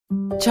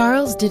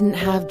Charles didn't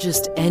have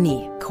just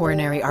any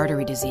coronary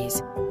artery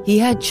disease. He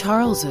had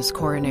Charles's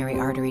coronary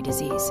artery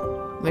disease.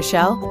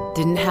 Michelle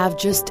didn't have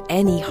just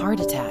any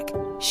heart attack.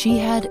 She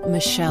had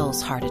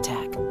Michelle's heart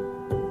attack.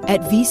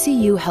 At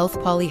VCU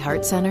Health Poly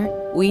Heart Center,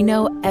 we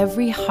know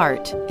every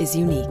heart is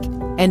unique.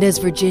 And as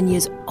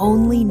Virginia's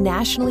only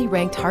nationally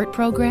ranked heart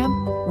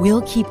program,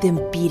 we'll keep them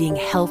beating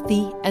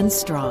healthy and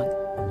strong.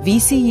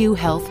 VCU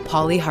Health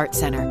Poly Heart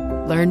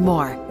Center. Learn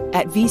more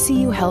at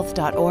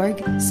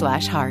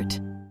vcuhealth.org/heart.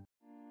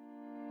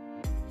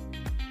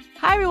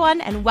 Hi,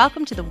 everyone, and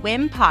welcome to the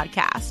WIM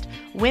podcast.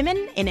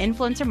 Women in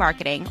Influencer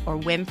Marketing, or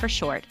WIM for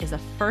short, is a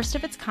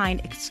first-of-its-kind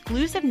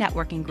exclusive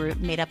networking group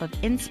made up of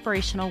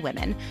inspirational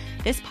women.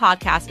 This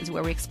podcast is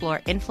where we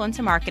explore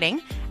influencer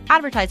marketing,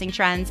 advertising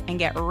trends, and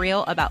get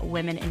real about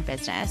women in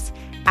business.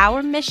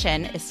 Our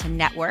mission is to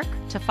network,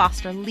 to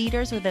foster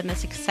leaders within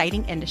this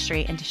exciting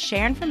industry, and to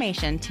share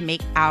information to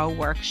make our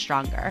work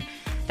stronger.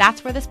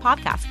 That's where this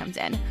podcast comes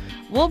in.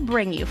 We'll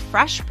bring you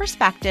fresh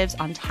perspectives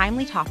on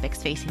timely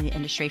topics facing the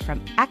industry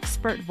from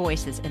expert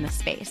voices in the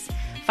space.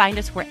 Find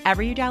us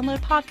wherever you download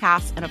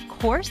podcasts, and of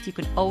course, you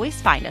can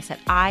always find us at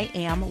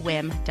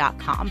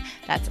iamwim.com.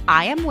 That's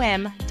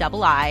iamwim.com.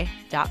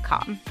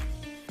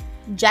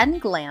 Jen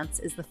Glantz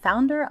is the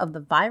founder of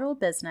the viral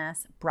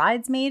business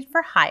Bridesmaid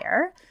for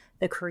Hire,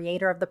 the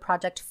creator of the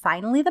project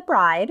Finally the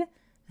Bride,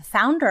 the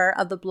founder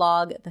of the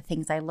blog The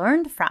Things I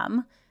Learned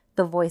From,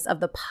 the voice of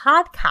the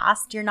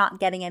podcast You're Not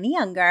Getting Any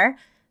Younger,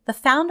 the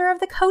founder of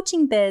the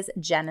coaching biz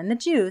Jen and the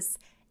Juice,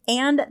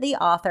 and the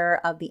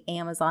author of the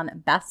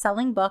Amazon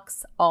best-selling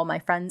books All My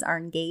Friends Are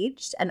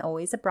Engaged and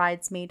Always a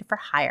Bridesmaid for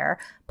Hire,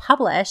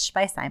 published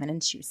by Simon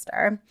 &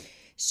 Schuster.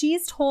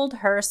 She's told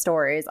her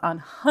stories on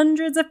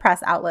hundreds of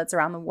press outlets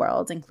around the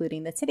world,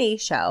 including The Today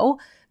Show,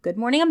 Good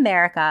Morning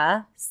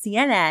America,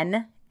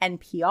 CNN,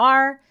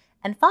 NPR,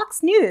 and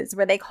Fox News,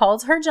 where they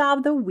called her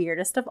job the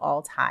weirdest of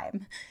all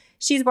time.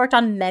 She's worked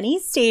on many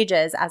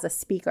stages as a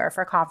speaker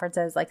for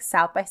conferences like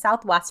South by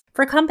Southwest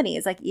for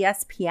companies like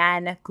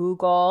ESPN,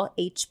 Google,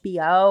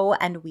 HBO,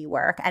 and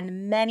WeWork,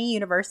 and many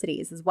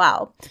universities as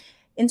well.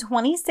 In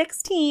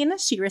 2016,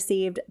 she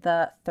received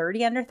the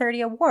 30 Under 30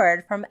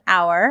 award from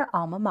our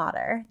alma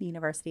mater, the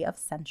University of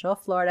Central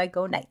Florida.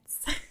 Go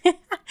Knights.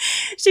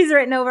 She's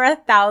written over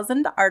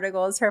 1,000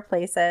 articles for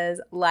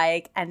places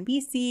like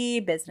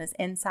NBC, Business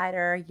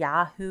Insider,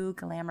 Yahoo,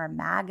 Glamour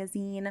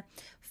Magazine,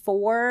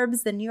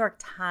 Forbes, the New York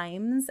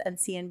Times, and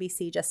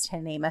CNBC, just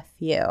to name a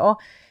few.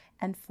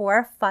 And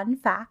 4 fun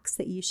facts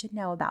that you should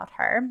know about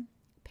her.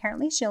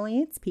 Apparently, she only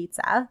eats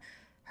pizza.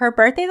 Her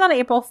birthday's on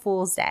April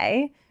Fool's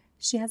Day.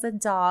 She has a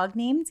dog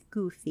named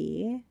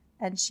Goofy,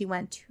 and she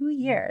went 2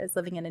 years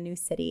living in a new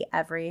city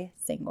every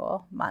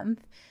single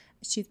month.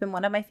 She's been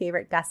one of my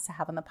favorite guests to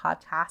have on the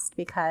podcast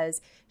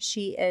because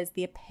she is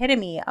the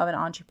epitome of an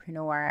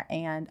entrepreneur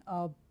and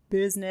a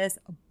business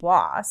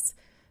boss.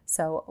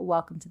 So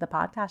welcome to the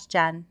podcast,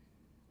 Jen.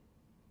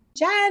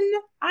 Jen,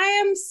 I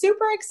am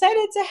super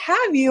excited to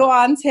have you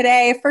on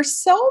today for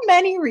so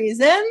many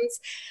reasons.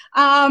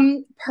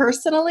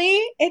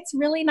 Personally, it's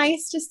really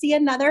nice to see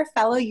another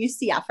fellow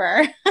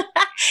UCFer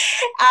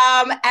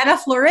and a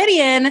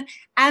Floridian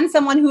and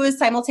someone who is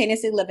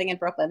simultaneously living in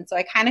Brooklyn. So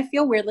I kind of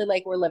feel weirdly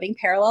like we're living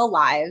parallel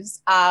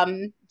lives.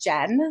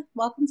 Jen,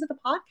 welcome to the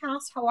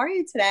podcast. How are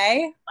you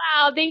today?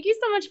 Wow, thank you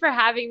so much for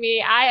having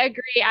me. I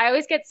agree. I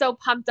always get so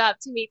pumped up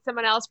to meet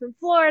someone else from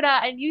Florida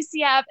and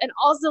UCF and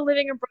also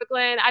living in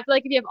Brooklyn. I feel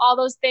like if you have all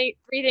those three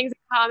things in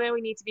common,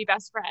 we need to be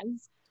best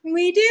friends.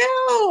 We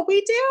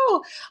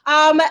do.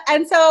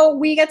 And so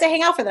we get to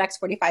hang out for the next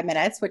 45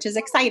 minutes, which is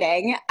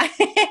exciting.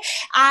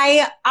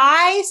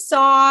 I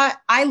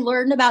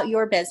learned about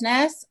your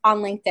business on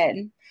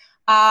LinkedIn.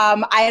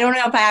 I don't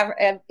know if I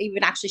have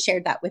even actually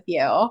shared that with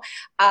you,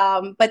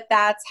 but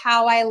that's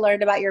how I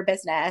learned about your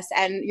business.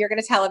 And you're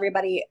going to tell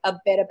everybody a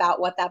bit about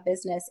what that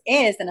business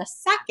is in a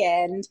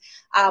second.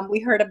 We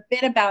heard a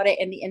bit about it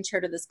in the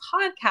intro to this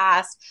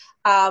podcast,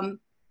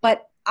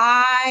 but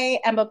I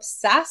am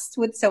obsessed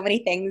with so many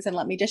things, and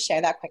let me just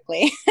share that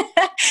quickly.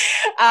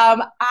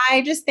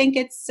 I just think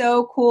it's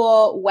so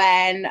cool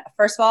when,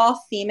 first of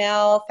all,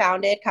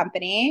 female-founded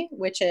company,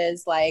 which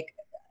is like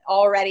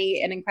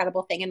already an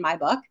incredible thing in my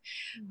book,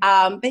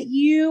 but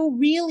you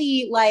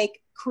really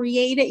like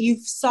created, you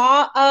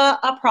saw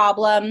a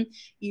problem,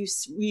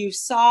 you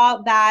saw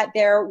that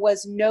there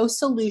was no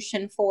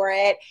solution for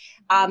it.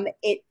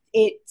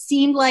 It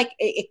seemed like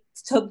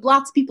to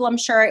lots of people, I'm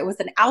sure it was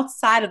an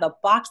outside of the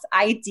box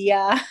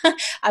idea.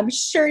 I'm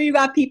sure you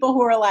got people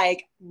who are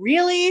like,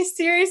 really?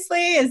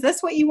 Seriously? Is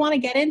this what you want to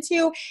get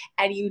into?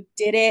 And you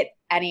did it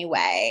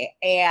anyway.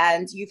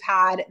 And you've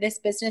had this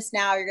business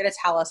now. You're going to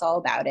tell us all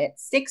about it.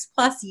 6+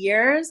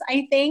 years,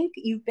 I think,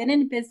 you've been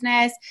in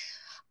business.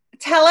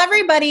 Tell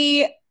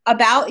everybody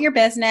about your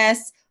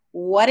business,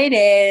 what it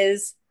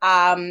is,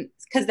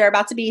 because they're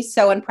about to be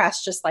so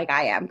impressed just like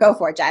I am. Go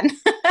for it, Jen.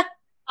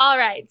 All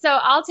right. So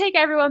I'll take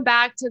everyone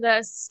back to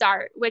the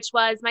start, which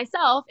was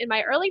myself in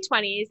my early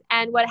 20s.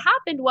 And what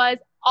happened was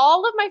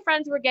all of my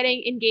friends were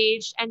getting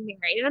engaged and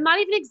married. And I'm not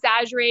even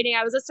exaggerating.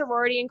 I was a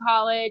sorority in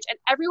college, and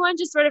everyone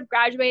just sort of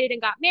graduated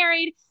and got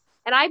married.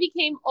 And I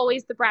became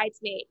always the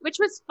bridesmaid, which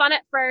was fun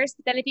at first,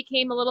 but then it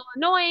became a little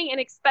annoying and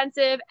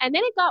expensive. And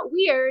then it got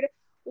weird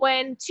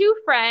when two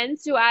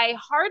friends who I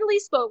hardly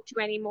spoke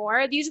to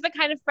anymore, these are the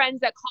kind of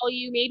friends that call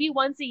you maybe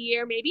once a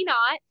year, maybe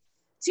not.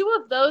 Two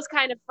of those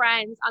kind of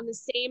friends on the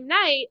same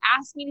night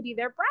asked me to be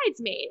their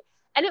bridesmaid.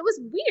 And it was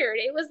weird.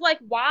 It was like,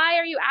 why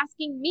are you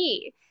asking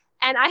me?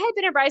 And I had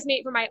been a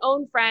bridesmaid for my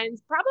own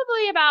friends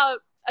probably about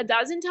a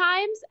dozen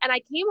times. And I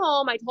came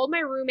home, I told my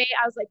roommate,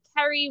 I was like,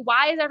 Carrie,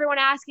 why is everyone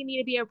asking me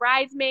to be a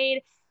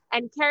bridesmaid?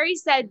 And Carrie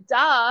said,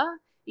 duh,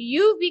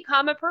 you've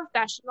become a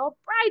professional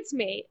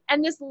bridesmaid.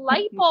 And this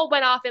light bulb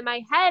went off in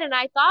my head. And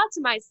I thought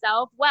to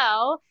myself,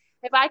 well,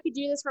 if I could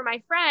do this for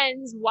my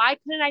friends, why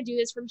couldn't I do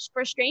this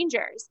for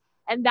strangers?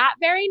 And that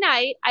very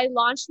night, I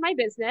launched my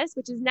business,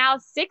 which is now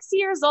 6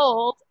 years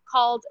old,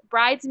 called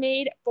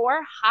Bridesmaid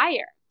for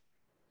Hire.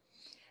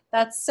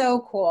 That's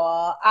so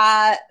cool.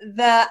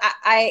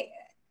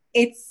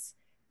 It's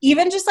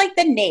even just like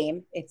the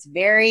name. It's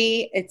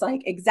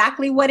like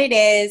exactly what it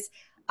is.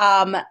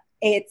 I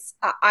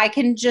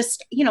can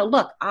just,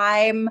 look,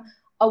 I'm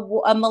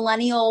a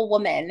millennial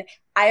woman.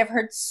 I have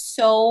heard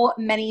so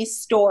many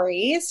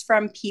stories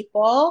from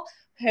people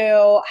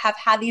who have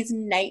had these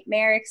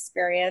nightmare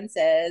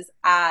experiences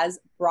as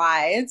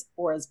brides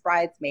or as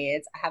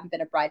bridesmaids. I haven't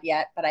been a bride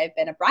yet, but I've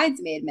been a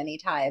bridesmaid many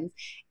times.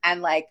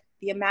 And like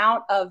the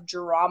amount of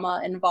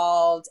drama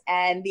involved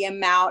and the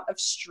amount of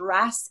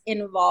stress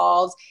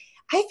involved,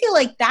 I feel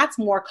like that's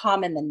more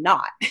common than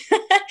not.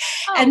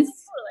 And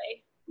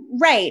totally.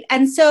 Right.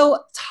 And so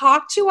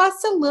talk to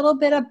us a little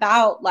bit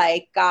about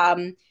like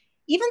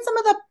even some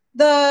of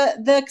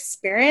the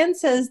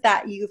experiences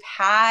that you've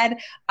had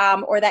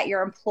or that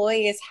your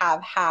employees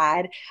have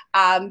had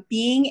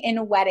being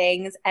in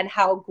weddings, and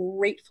how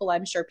grateful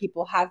I'm sure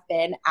people have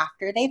been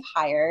after they've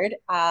hired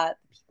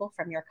people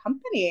from your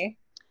company.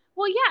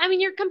 Well, yeah, I mean,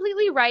 you're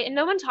completely right. And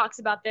no one talks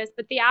about this,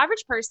 but the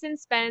average person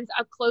spends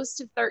up close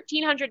to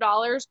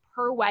 $1,300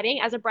 per wedding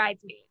as a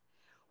bridesmaid,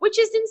 which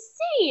is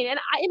insane. And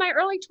in my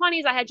early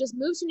 20s, I had just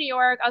moved to New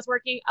York. I was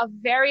working a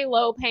very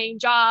low paying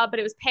job, but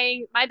it was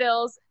paying my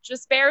bills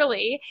just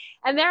barely.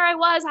 And there I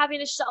was having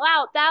to shell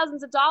out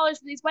thousands of dollars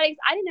for these weddings.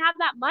 I didn't have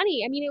that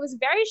money. I mean, it was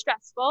very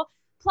stressful.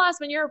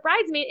 Plus, when you're a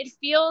bridesmaid, it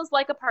feels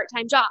like a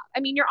part-time job. I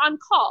mean, you're on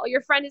call.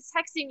 Your friend is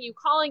texting you,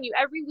 calling you.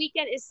 Every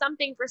weekend is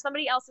something for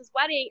somebody else's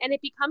wedding, and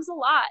it becomes a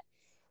lot.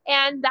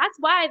 And that's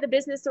why the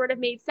business sort of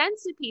made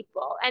sense to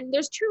people. And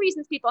there's two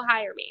reasons people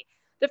hire me.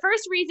 The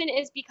first reason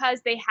is because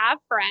they have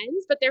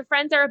friends, but their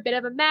friends are a bit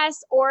of a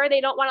mess, or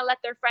they don't want to let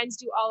their friends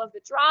do all of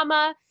the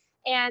drama,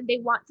 and they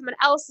want someone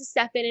else to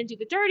step in and do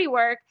the dirty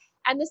work.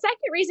 And the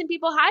second reason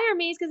people hire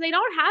me is because they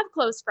don't have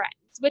close friends,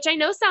 which I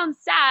know sounds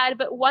sad,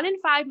 but 1 in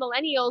 5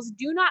 millennials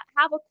do not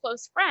have a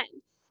close friend.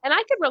 And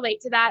I could relate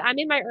to that. I'm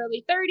in my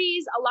early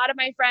 30s. A lot of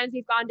my friends,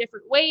 we've gone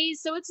different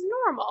ways, so it's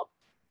normal.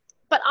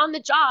 But on the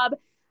job,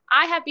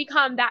 I have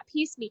become that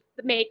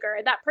peacemaker,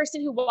 that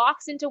person who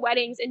walks into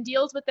weddings and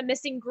deals with the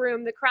missing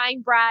groom, the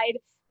crying bride,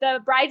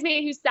 the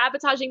bridesmaid who's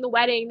sabotaging the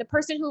wedding, the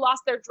person who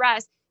lost their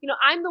dress.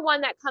 I'm the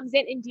one that comes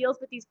in and deals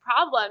with these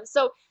problems.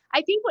 So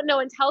I think what no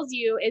one tells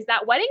you is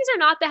that weddings are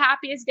not the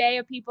happiest day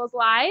of people's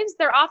lives.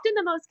 They're often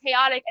the most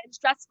chaotic and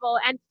stressful.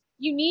 And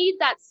you need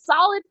that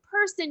solid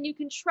person you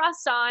can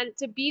trust on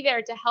to be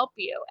there to help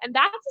you. And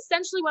that's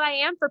essentially what I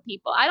am for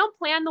people. I don't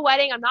plan the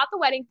wedding. I'm not the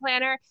wedding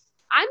planner.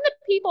 I'm the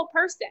people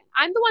person.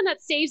 I'm the one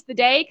that saves the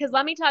day, because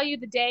let me tell you,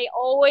 the day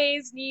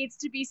always needs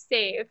to be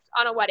saved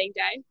on a wedding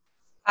day.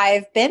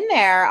 I've been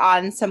there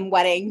on some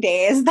wedding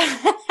days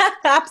that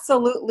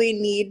absolutely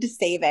need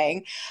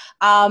saving.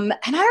 And I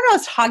don't know, I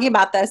was talking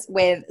about this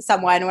with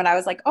someone when I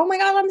was like, oh my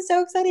God, I'm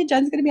so excited.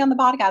 Jen's going to be on the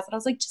podcast. And I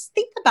was like, just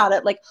think about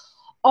it. Like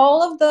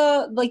all of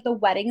the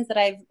weddings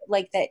that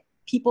that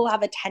people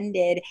have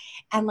attended,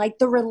 and like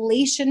the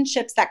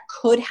relationships that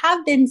could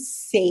have been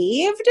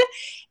saved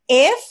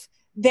if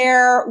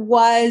there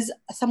was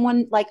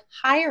someone like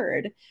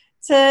hired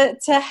to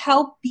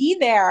help be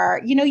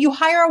there. You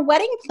hire a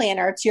wedding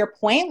planner, to your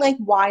point, like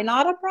why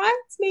not a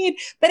bridesmaid?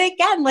 But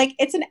again, like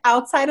it's an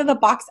outside of the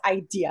box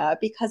idea,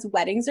 because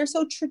weddings are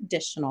so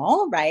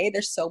traditional, right?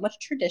 There's so much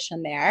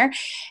tradition there.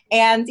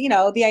 And,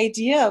 the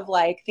idea of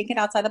like thinking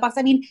outside the box,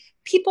 I mean,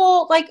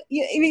 people like,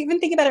 you even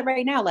think about it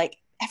right now, like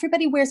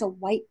everybody wears a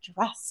white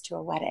dress to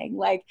a wedding.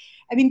 Like,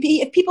 I mean,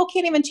 if people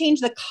can't even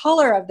change the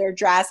color of their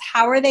dress,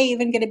 how are they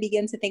even going to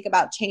begin to think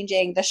about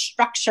changing the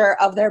structure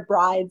of their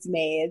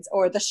bridesmaids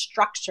or the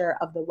structure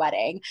of the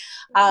wedding?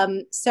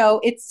 So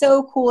it's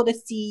so cool to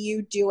see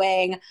you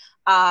doing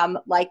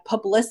like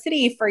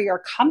publicity for your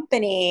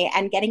company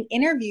and getting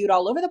interviewed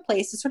all over the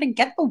place to sort of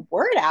get the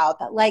word out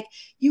that like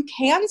you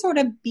can sort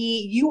of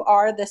you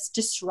are this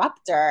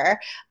disruptor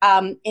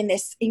in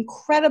this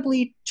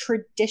incredibly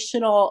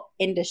traditional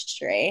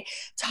industry.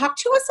 Talk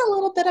to us a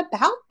little bit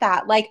about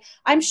that. Like,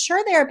 I'm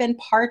sure there have been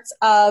parts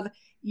of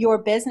your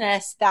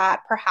business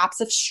that perhaps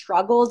have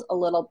struggled a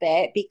little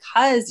bit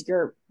because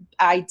your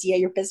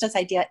business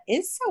idea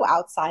is so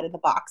outside of the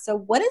box. So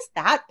what has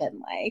that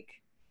been like?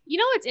 You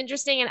know what's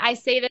interesting, and I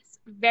say this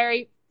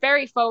very,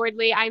 very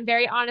forwardly, I'm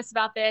very honest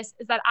about this,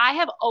 is that I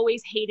have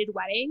always hated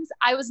weddings.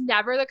 I was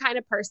never the kind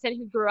of person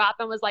who grew up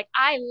and was like,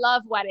 I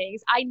love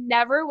weddings. I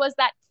never was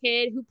that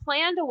kid who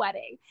planned a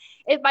wedding.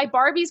 If my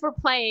Barbies were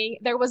playing,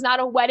 there was not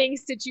a wedding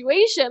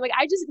situation. Like,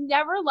 I just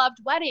never loved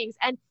weddings.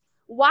 And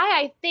why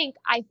I think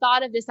I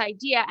thought of this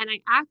idea and I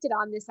acted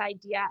on this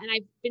idea and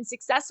I've been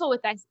successful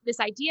with this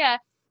idea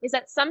is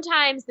that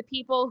sometimes the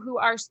people who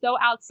are so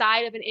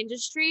outside of an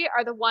industry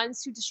are the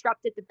ones who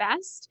disrupt it the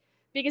best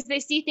because they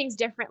see things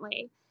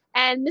differently.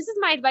 And this is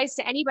my advice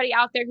to anybody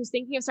out there who's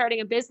thinking of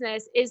starting a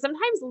business is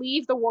sometimes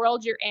leave the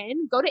world you're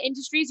in, go to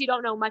industries you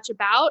don't know much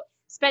about,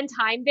 spend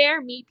time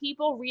there, meet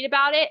people, read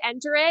about it,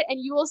 enter it, and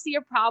you will see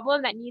a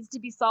problem that needs to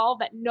be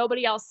solved that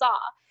nobody else saw.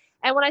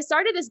 And when I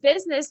started this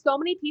business, so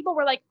many people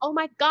were like, oh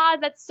my God,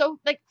 that's so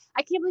like,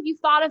 I can't believe you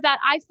thought of that.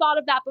 I've thought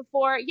of that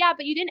before. Yeah,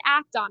 but you didn't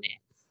act on it.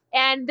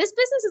 And this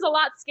business is a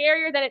lot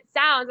scarier than it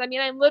sounds. I mean,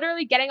 I'm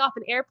literally getting off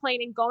an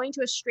airplane and going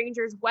to a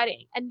stranger's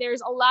wedding, and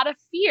there's a lot of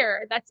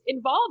fear that's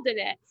involved in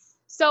it.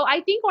 So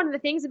I think one of the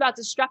things about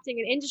disrupting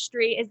an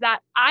industry is that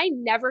I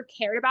never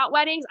cared about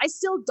weddings. I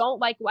still don't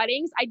like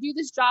weddings. I do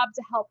this job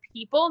to help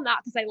people, not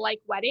because I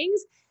like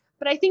weddings.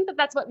 But I think that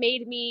that's what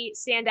made me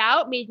stand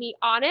out, made me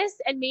honest,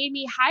 and made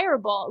me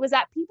hireable. It was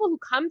that people who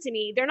come to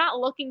me, they're not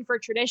looking for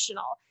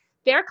traditional.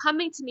 They're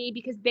coming to me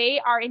because they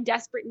are in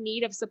desperate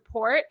need of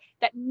support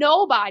that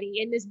nobody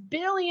in this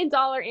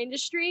billion-dollar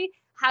industry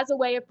has a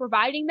way of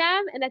providing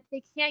them and that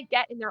they can't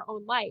get in their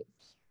own life.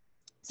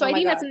 So I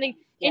think that's something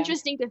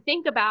interesting to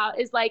think about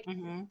is like,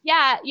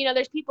 yeah, you know,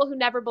 there's people who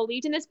never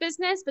believed in this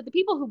business, but the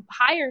people who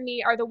hire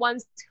me are the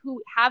ones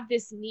who have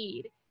this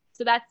need.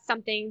 So that's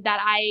something that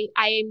I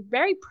am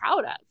very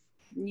proud of.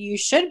 You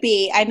should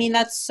be. I mean,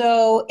 that's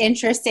so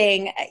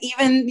interesting.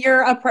 Even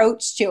your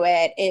approach to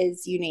it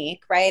is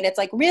unique, right? It's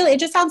like really, it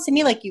just sounds to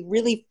me like you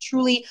really,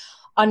 truly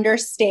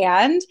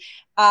understand,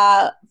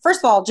 first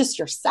of all, just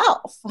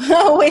yourself,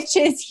 which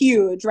is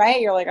huge,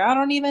 right? You're like, I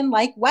don't even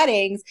like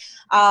weddings.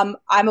 I'm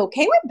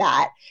okay with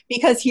that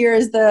because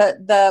here's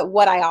the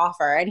what I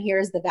offer and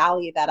here's the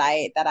value that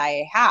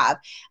I have.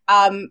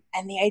 And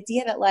the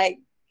idea that like,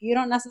 you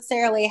don't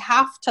necessarily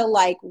have to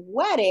like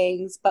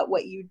weddings, but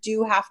what you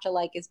do have to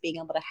like is being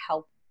able to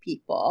help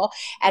people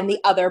and the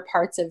other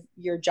parts of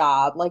your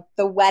job. Like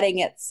the wedding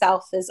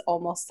itself is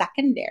almost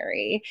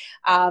secondary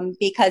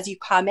because you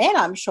come in,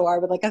 I'm sure,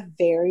 with like a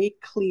very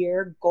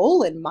clear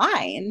goal in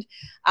mind,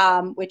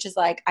 which is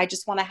like, I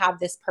just want to have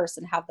this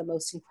person have the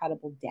most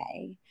incredible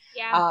day.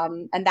 Yeah.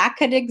 And that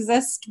could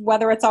exist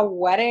whether it's a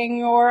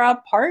wedding or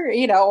a party,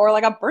 you know, or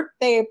like a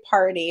birthday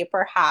party,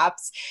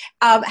 perhaps.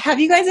 Have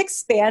you guys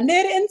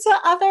expanded into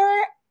other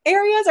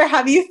areas or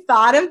have you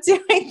thought of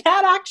doing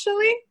that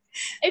actually?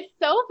 It's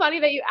so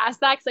funny that you asked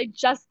that because I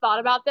just thought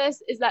about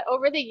this is that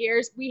over the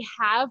years, we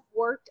have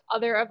worked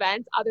other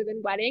events other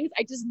than weddings.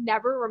 I just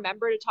never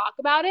remember to talk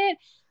about it.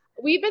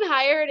 We've been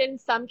hired in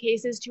some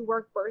cases to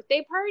work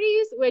birthday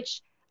parties,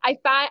 which I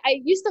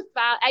used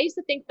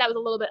to think that was a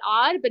little bit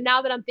odd, but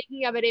now that I'm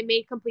thinking of it, it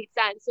made complete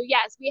sense. So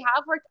yes, we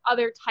have worked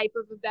other type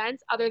of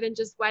events other than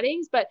just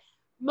weddings, but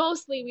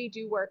mostly we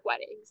do work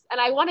weddings, and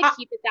I want to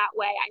keep it that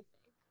way. I think.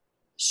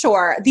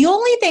 Sure. The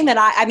only thing that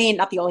I mean,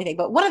 not the only thing,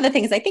 but one of the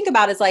things I think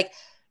about is like,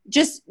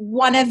 just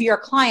one of your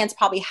clients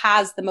probably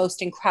has the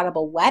most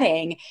incredible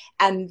wedding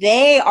and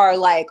they are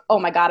like, oh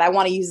my God, I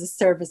want to use this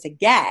service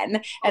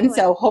again. And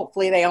so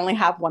hopefully they only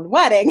have one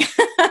wedding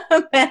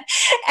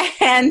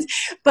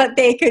but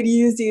they could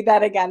use you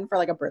then again for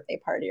like a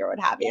birthday party or what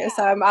have you.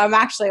 So I'm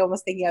actually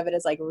almost thinking of it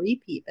as like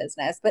repeat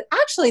business, but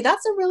actually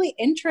that's a really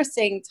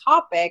interesting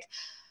topic.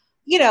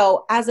 You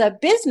know, as a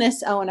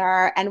business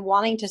owner and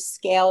wanting to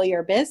scale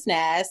your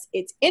business,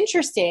 it's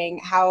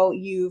interesting how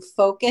you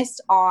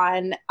focused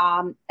on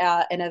an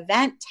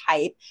event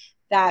type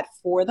that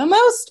for the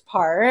most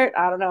part,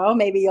 I don't know,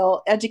 maybe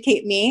you'll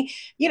educate me,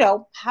 you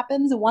know,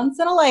 happens once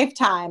in a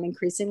lifetime.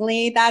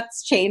 Increasingly,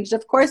 that's changed,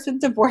 of course, with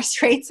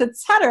divorce rates, et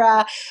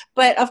cetera.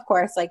 But of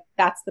course, like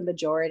that's the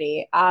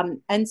majority.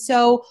 And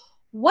so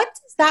what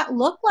does that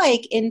look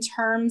like in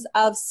terms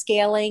of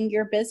scaling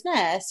your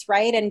business,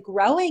 right? And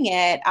growing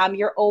it?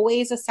 You're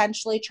always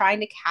essentially trying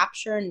to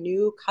capture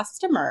new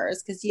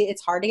customers because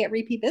it's hard to get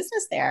repeat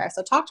business there.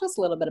 So talk to us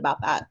a little bit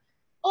about that.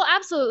 Well,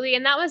 absolutely.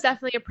 And that was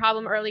definitely a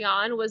problem early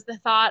on was the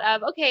thought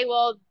of, okay,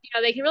 well, you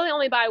know, they can really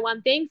only buy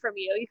one thing from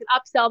you. You can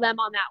upsell them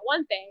on that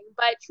one thing.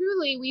 But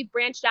truly, we've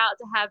branched out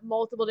to have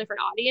multiple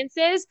different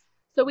audiences.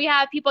 So we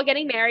have people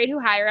getting married who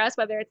hire us,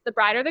 whether it's the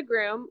bride or the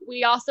groom.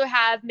 We also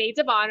have maids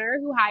of honor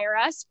who hire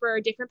us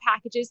for different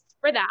packages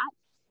for that.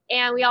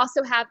 And we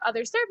also have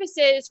other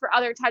services for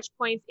other touch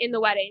points in the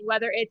wedding,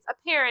 whether it's a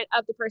parent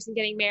of the person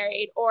getting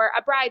married or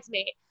a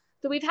bridesmaid.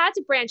 So we've had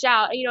to branch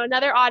out. You know,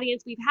 another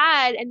audience we've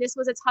had, and this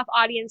was a tough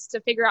audience to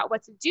figure out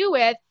what to do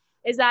with,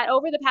 is that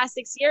over the past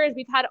 6 years,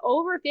 we've had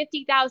over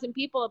 50,000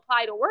 people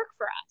apply to work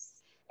for us.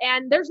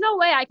 And there's no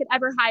way I could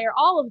ever hire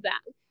all of them.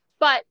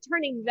 But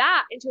turning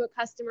that into a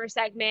customer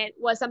segment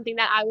was something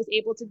that I was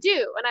able to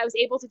do. And I was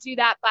able to do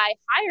that by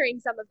hiring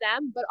some of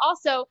them, but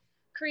also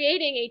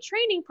creating a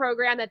training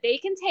program that they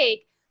can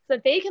take so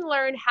that they can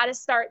learn how to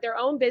start their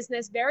own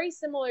business very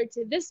similar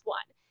to this one.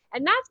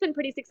 And that's been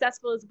pretty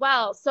successful as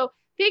well. So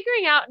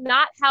figuring out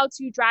not how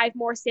to drive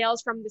more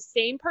sales from the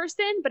same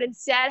person, but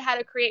instead how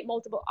to create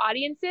multiple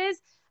audiences,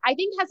 I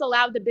think has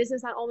allowed the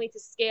business not only to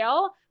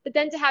scale, but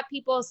then to have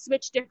people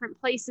switch different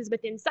places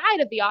within inside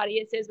of the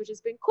audiences, which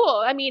has been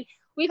cool. I mean,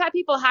 we've had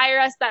people hire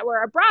us that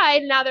were a bride,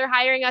 and now they're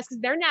hiring us because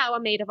they're now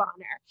a maid of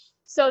honor.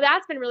 So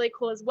that's been really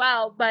cool as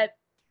well. But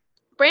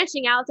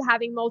branching out to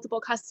having multiple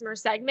customer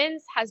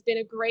segments has been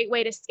a great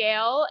way to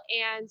scale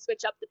and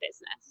switch up the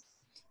business.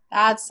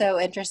 That's so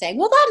interesting.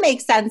 Well, that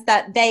makes sense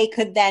that they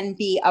could then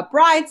be a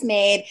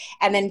bridesmaid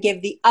and then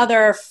give the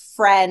other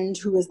friend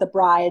who is the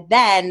bride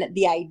then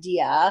the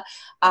idea.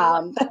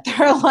 But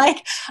they're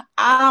like,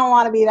 I don't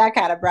want to be that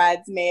kind of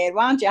bridesmaid.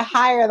 Why don't you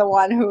hire the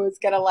one who's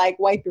going to like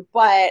wipe your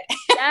butt?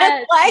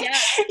 Yes, like,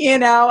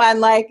 yes. And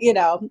like,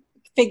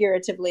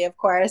 figuratively, of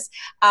course,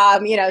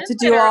 to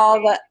do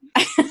all the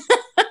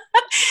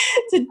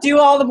to do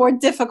all the more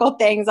difficult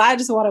things. I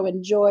just want to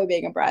enjoy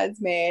being a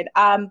bridesmaid.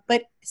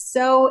 But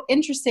so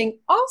interesting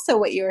also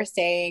what you were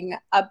saying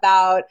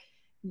about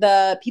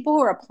the people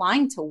who are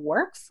applying to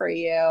work for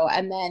you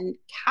and then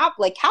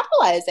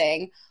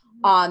capitalizing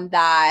on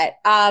that.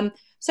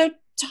 So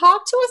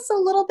talk to us a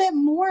little bit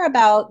more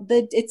about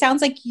it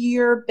sounds like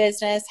your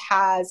business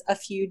has a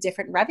few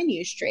different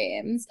revenue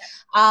streams.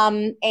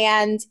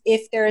 And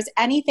if there's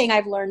anything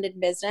I've learned in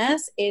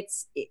business,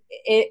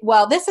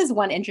 well, this is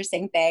one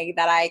interesting thing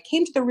that I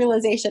came to the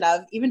realization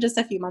of even just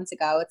a few months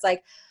ago. It's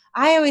like,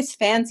 I always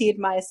fancied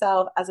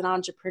myself as an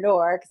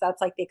entrepreneur because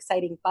that's like the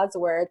exciting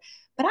buzzword.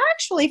 But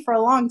actually, for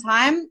a long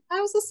time, I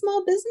was a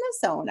small business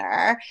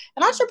owner.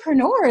 An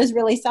entrepreneur is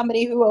really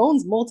somebody who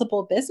owns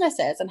multiple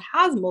businesses and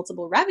has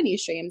multiple revenue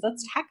streams.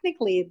 That's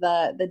technically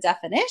the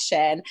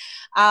definition.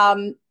 I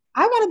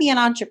want to be an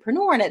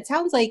entrepreneur. And it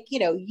sounds like,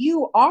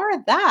 you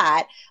are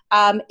that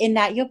in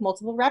that you have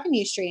multiple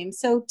revenue streams.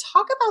 So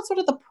talk about sort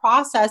of the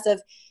process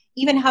of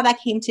even how that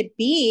came to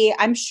be.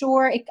 I'm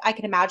sure I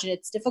can imagine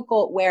it's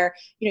difficult where,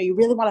 you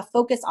really want to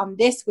focus on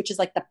this, which is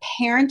like the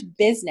parent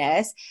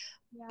business.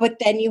 Yeah. But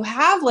then you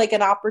have like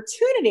an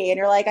opportunity and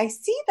you're like, I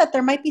see that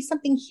there might be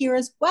something here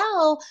as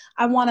well.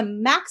 I want to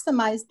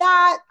maximize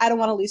that. I don't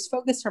want to lose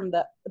focus from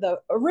the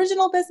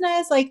original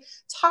business. Like,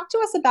 talk to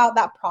us about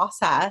that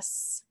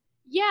process.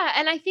 Yeah.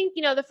 And I think,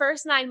 the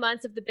first 9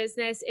 months of the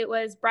business, it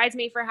was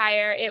bridesmaid for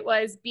hire. It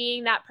was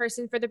being that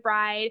person for the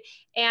bride.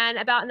 And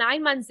about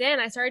 9 months in,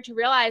 I started to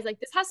realize like,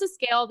 this has to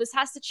scale. This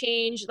has to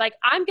change. Like,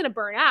 I'm going to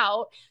burn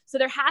out. So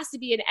there has to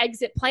be an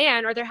exit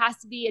plan, or there has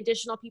to be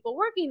additional people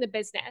working the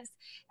business.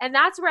 And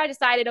that's where I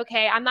decided,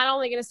 okay, I'm not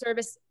only going to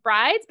service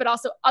brides, but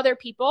also other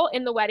people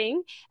in the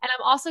wedding. And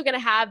I'm also going to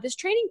have this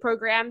training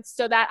program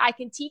so that I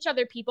can teach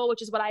other people,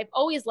 which is what I've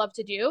always loved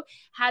to do,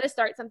 how to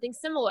start something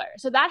similar.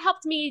 So that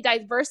helped me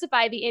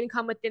diversify the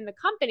income within the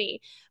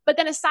company. But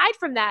then aside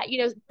from that,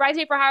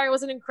 Bridesmaid for Hire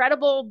was an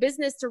incredible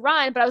business to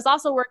run, but I was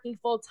also working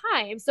full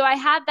time. So I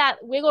had that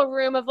wiggle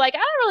room of like, I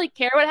don't really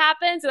care what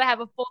happens, and I have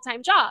a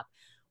full-time job.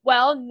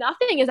 Well,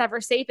 nothing is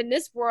ever safe in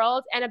this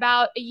world. And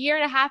about a year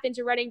and a half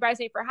into running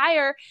Bridesmaid for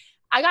Hire,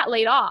 I got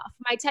laid off.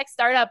 My tech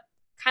startup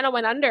kind of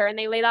went under and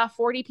they laid off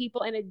 40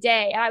 people in a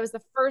day. And I was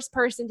the first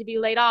person to be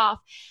laid off.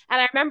 And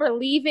I remember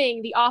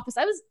leaving the office.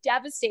 I was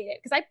devastated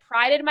because I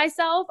prided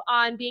myself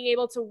on being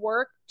able to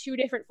work 2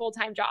 different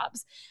full-time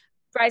jobs,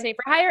 Bridesmaid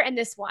for Hire and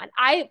this one.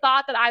 I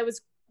thought that I was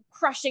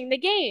crushing the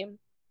game.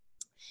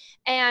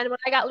 And when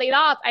I got laid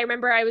off, I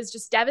remember I was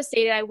just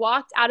devastated. I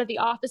walked out of the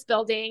office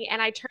building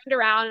and I turned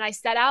around and I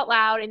said out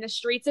loud in the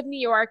streets of New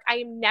York, I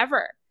am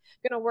never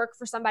going to work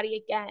for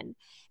somebody again.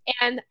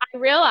 And I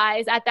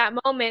realized at that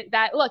moment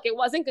that, look, it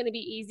wasn't going to be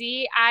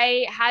easy.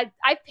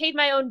 I've paid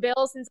my own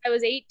bills since I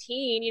was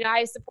 18.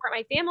 I support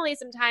my family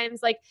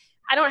sometimes. Like,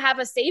 I don't have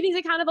a savings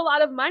account of a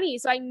lot of money.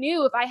 So I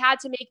knew if I had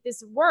to make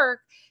this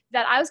work,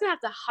 that I was going to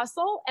have to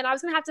hustle and I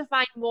was going to have to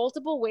find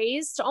multiple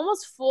ways to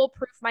almost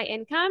foolproof my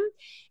income.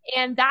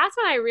 And that's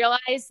when I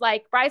realized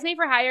like Bridesmaid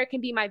for Hire can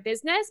be my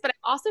business, but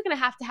I'm also going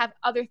to have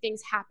other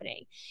things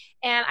happening.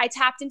 And I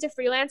tapped into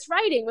freelance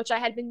writing, which I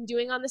had been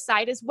doing on the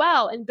side as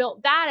well, and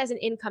built that as an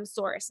income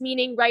source,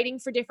 meaning writing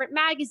for different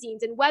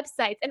magazines and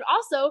websites, and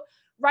also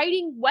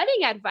writing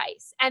wedding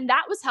advice. And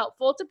that was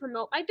helpful to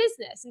promote my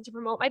business and to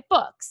promote my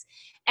books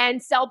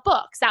and sell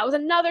books. That was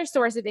another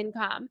source of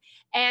income.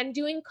 And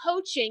doing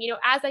coaching,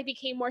 as I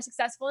became more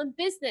successful in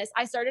business,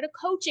 I started a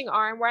coaching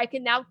arm where I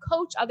can now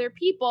coach other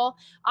people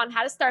on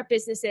how to start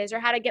businesses or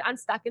how to get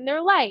unstuck in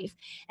their life.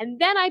 And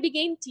then I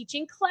began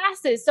teaching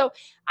classes. So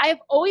I've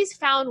always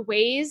found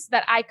ways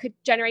that I could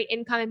generate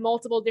income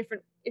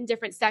in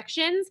different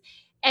sections.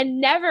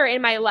 And never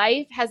in my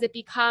life has it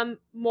become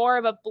more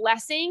of a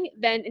blessing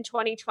than in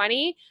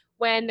 2020,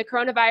 when the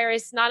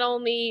coronavirus not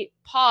only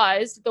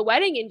paused the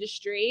wedding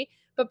industry,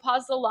 but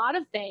paused a lot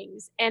of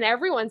things, and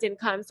everyone's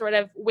income sort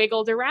of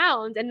wiggled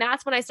around. And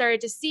that's when I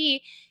started to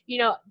see,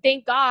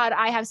 thank God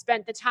I have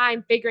spent the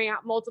time figuring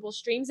out multiple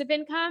streams of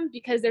income,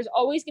 because there's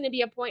always going to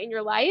be a point in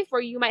your life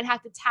where you might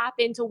have to tap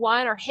into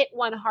one or hit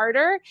one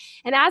harder.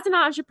 And as an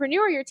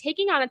entrepreneur, you're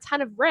taking on a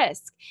ton of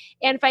risk,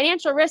 and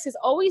financial risk has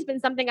always been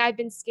something I've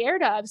been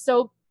scared of.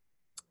 So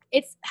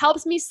it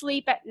helps me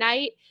sleep at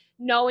night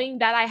knowing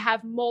that I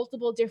have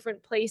multiple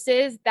different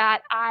places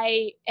that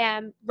I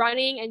am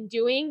running and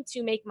doing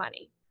to make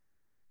money.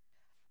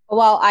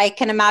 Well, I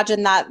can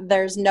imagine that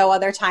there's no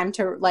other time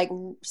to like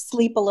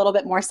sleep a little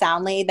bit more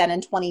soundly than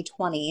in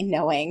 2020,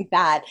 knowing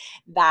that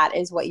that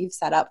is what you've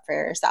set up for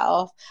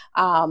yourself.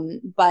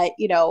 But,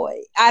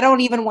 I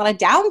don't even want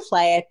to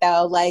downplay it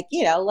though. Like,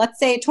 let's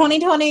say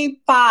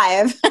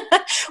 2025,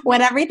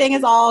 when everything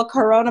is all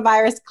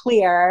coronavirus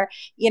clear,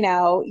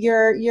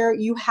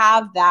 you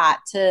have that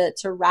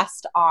to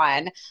rest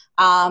on.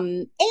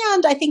 And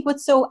I think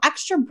what's so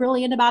extra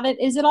brilliant about it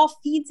is it all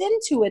feeds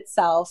into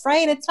itself,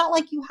 right? It's not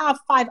like you have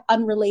 5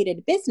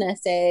 unrelated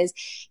businesses.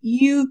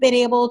 You've been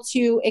able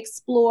to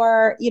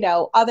explore,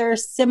 other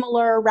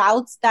similar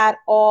routes that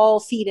all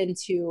feed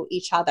into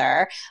each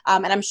other.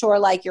 And I'm sure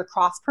like you're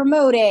cross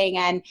promoting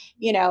and,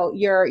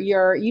 you're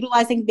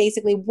utilizing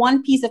basically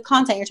one piece of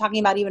content. You're talking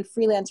about even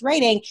freelance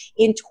writing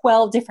in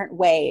 12 different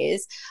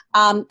ways.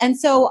 And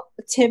so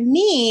to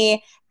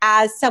me,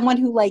 as someone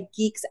who like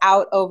geeks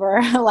out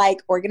over like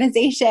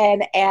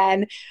organization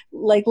and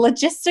like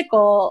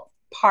logistical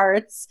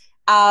parts,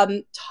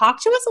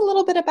 talk to us a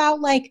little bit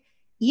about like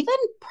even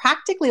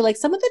practically like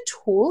some of the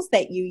tools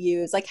that you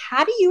use. Like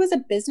how do you as a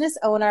business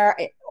owner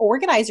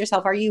organize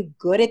yourself? Are you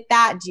good at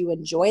that? Do you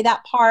enjoy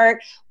that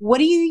part? What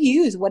do you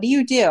use? What do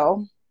you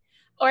do?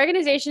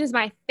 Organization is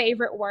my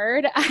favorite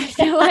word. I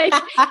feel like,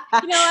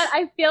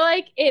 I feel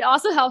like it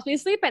also helps me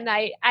sleep at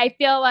night. I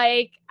feel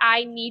like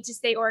I need to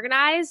stay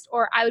organized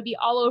or I would be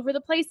all over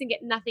the place and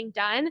get nothing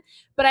done.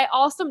 But I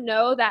also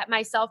know that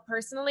myself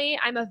personally,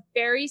 I'm a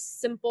very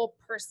simple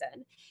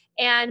person.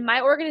 And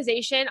my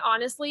organization,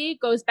 honestly,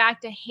 goes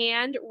back to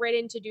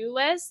handwritten to-do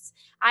lists.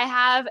 I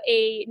have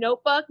a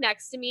notebook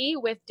next to me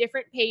with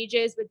different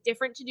pages, with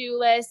different to-do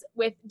lists,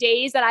 with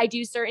days that I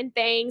do certain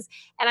things.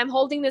 And I'm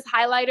holding this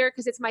highlighter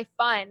because it's my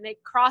fun. Like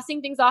crossing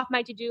things off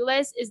my to-do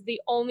list is the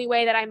only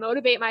way that I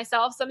motivate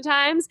myself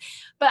sometimes.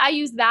 But I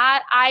use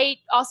that. I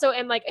also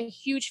am like a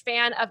huge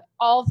fan of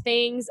all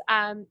things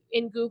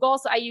in Google.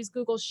 So I use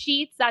Google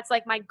Sheets. That's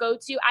like my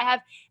go-to. I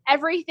have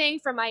everything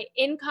from my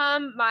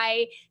income,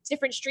 my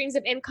different streams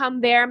of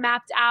income there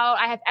mapped out.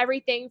 I have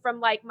everything from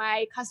like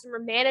my customer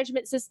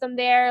management system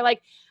there.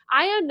 Like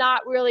I am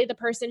not really the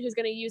person who's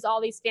going to use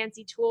all these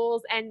fancy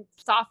tools and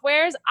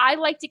softwares. I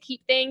like to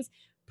keep things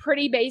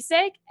pretty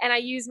basic, and I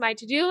use my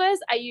to-do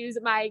list. I use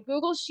my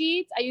Google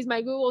Sheets. I use my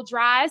Google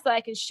Drive so that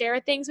I can share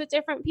things with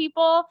different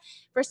people.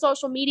 For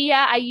social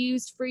media, I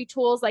use free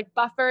tools like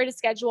Buffer to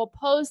schedule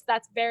posts.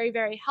 That's very,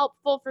 very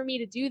helpful for me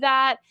to do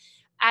that.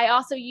 I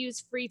also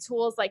use free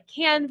tools like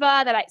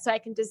Canva so I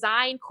can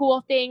design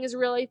cool things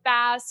really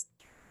fast.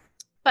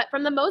 But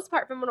from the most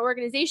part, from an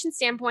organization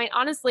standpoint,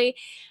 honestly,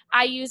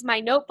 I use my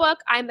notebook.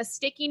 I'm a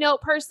sticky note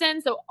person.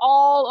 So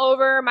all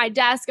over my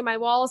desk and my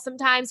walls,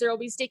 sometimes there will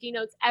be sticky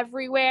notes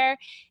everywhere.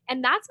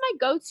 And that's my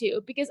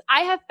go-to because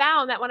I have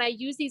found that when I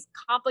use these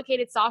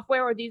complicated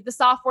software or the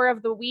software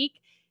of the week,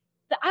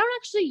 that I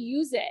don't actually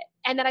use it.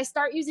 And then I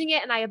start using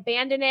it and I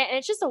abandon it. And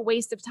it's just a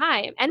waste of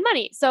time and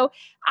money. So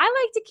I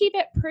like to keep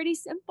it pretty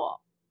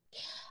simple.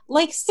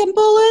 Like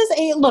simple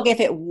as look, if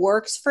it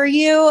works for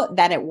you,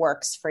 then it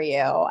works for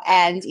you.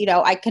 And,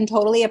 I can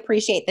totally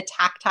appreciate the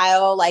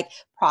tactile like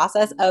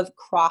process of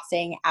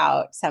crossing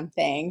out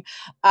something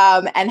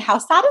and how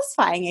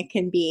satisfying it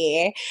can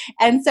be.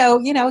 And so,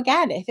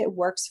 again, if it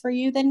works for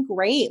you, then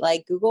great.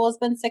 Like Google has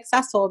been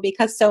successful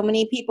because so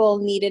many people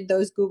needed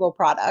those Google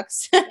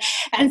products.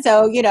 And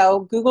so,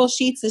 Google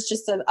Sheets is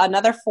just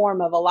another form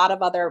of a lot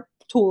of other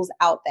tools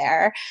out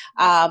there.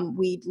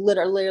 We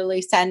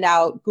literally send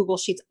out Google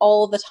Sheets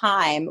all the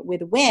time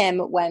with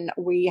Wim when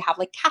we have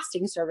like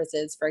casting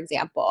services, for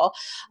example.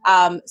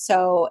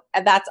 So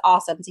that's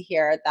awesome to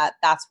hear that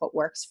that's what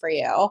works for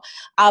you.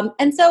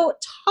 And so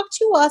talk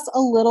to us a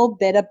little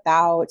bit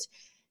about,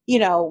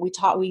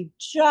 we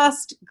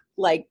just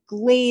like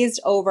glazed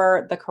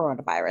over the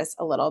coronavirus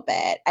a little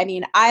bit. I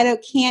mean,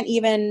 can't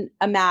even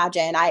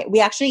imagine.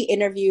 We actually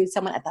interviewed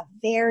someone at the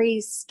very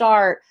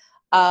start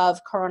of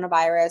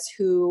coronavirus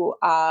who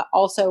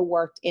also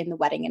worked in the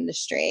wedding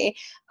industry.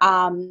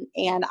 And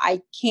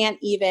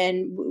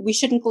we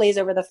shouldn't glaze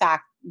over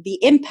the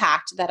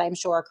impact that I'm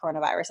sure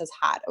coronavirus has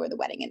had over the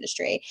wedding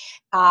industry.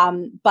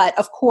 But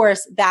of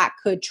course, that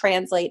could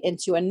translate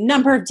into a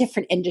number of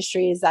different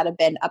industries that have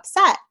been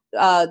upset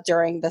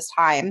during this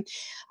time.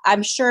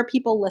 I'm sure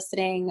people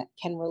listening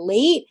can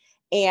relate.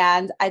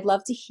 And I'd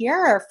love to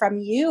hear from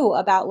you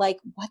about like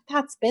what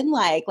that's been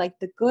like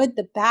the good,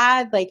 the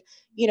bad, like,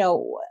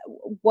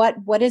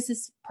 what is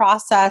this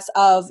process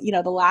of,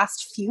 the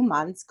last few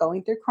months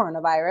going through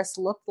coronavirus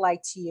look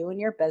like to you and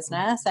your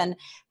business, and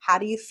how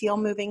do you feel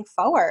moving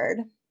forward?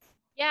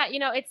 Yeah,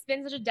 it's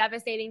been such a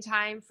devastating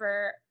time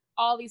for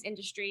all these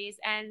industries.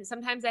 And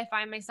sometimes I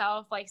find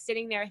myself like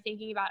sitting there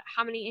thinking about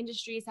how many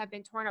industries have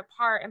been torn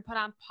apart and put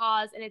on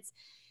pause. And it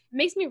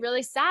makes me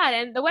really sad.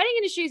 And the wedding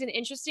industry is an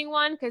interesting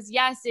one because,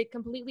 yes, it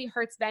completely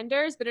hurts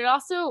vendors, but it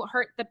also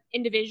hurt the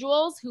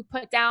individuals who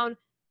put down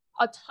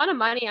a ton of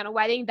money on a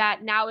wedding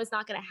that now is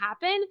not going to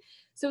happen.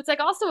 So it's like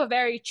also a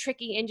very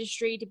tricky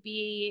industry to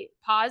be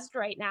paused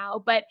right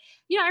now. But,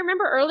 I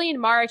remember early in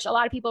March, a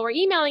lot of people were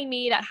emailing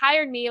me that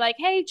hired me like,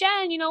 hey,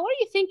 Jen, what are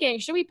you thinking?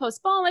 Should we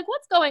postpone? Like,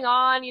 what's going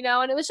on?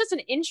 And it was just an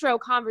intro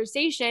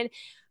conversation.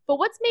 But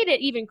what's made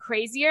it even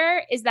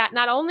crazier is that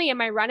not only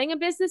am I running a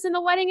business in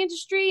the wedding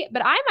industry,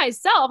 but I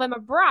myself am a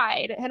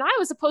bride and I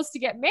was supposed to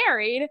get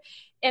married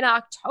in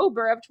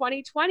October of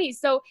 2020.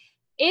 So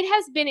it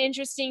has been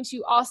interesting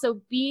to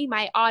also be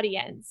my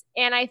audience.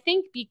 And I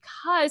think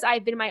because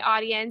I've been my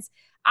audience,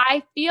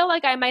 I feel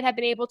like I might have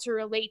been able to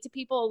relate to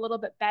people a little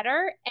bit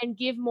better and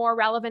give more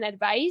relevant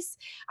advice.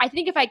 I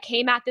think if I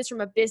came at this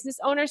from a business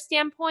owner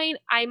standpoint,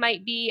 I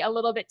might be a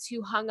little bit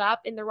too hung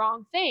up in the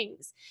wrong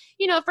things.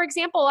 For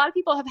example, a lot of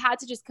people have had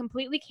to just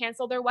completely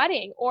cancel their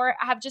wedding or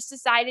have just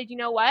decided, you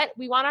know what,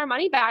 we want our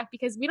money back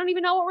because we don't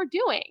even know what we're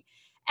doing.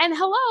 And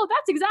hello,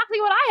 that's exactly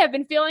what I have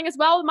been feeling as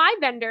well with my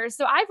vendors.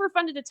 So I've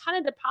refunded a ton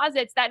of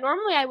deposits that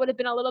normally I would have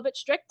been a little bit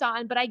strict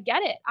on, but I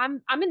get it.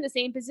 I'm in the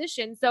same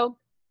position. So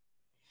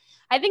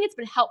I think it's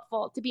been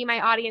helpful to be my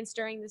audience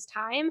during this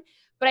time,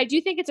 but I do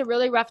think it's a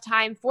really rough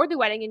time for the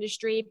wedding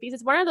industry because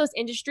it's one of those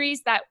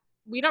industries that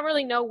we don't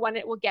really know when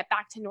it will get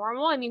back to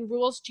normal. I mean,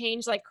 rules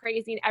change like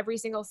crazy in every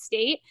single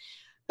state.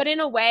 But in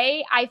a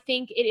way, I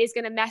think it is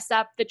going to mess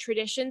up the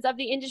traditions of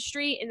the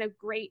industry in a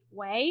great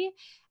way.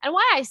 And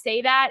why I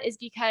say that is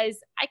because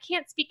I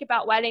can't speak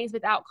about weddings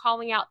without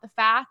calling out the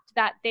fact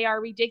that they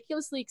are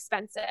ridiculously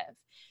expensive.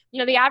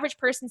 The average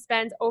person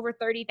spends over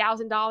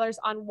 $30,000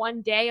 on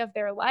one day of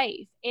their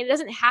life, and it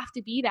doesn't have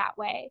to be that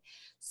way.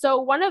 So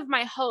one of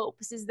my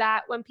hopes is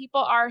that when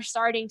people are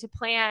starting to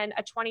plan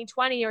a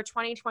 2020 or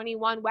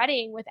 2021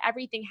 wedding with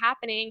everything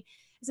happening,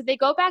 is that they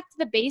go back to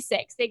the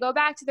basics. They go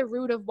back to the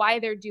root of why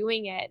they're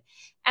doing it.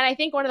 And I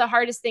think one of the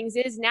hardest things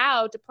is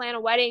now to plan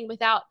a wedding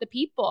without the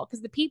people,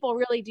 because the people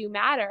really do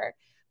matter.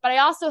 But I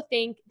also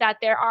think that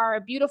there are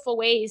beautiful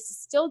ways to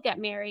still get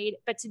married,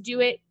 but to do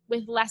it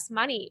with less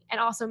money and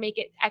also make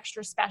it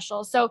extra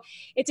special. So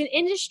it's an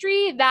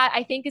industry that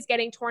I think is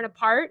getting torn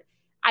apart.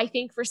 I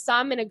think for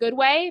some in a good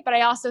way, but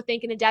I also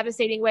think in a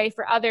devastating way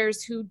for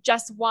others who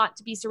just want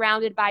to be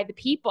surrounded by the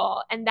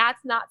people. And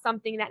that's not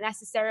something that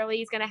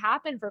necessarily is going to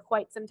happen for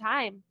quite some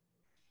time.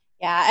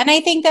 Yeah. And I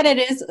think that it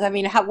is, I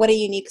mean, what a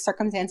unique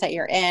circumstance that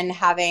you're in,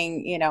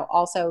 having,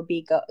 also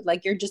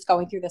like you're just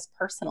going through this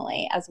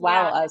personally as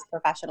well as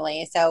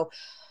professionally. So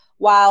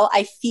while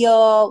I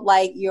feel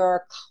like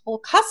your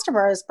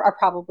customers are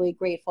probably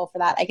grateful for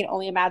that, I can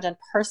only imagine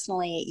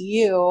personally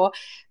you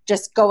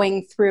just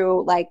going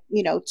through like,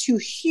 two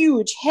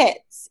huge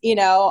hits,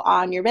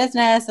 on your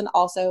business and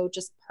also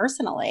just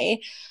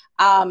personally.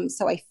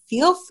 So I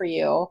feel for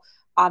you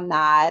on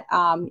that,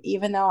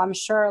 even though I'm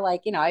sure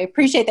like, I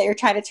appreciate that you're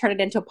trying to turn it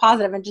into a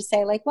positive and just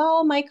say like,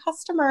 well, my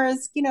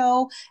customers,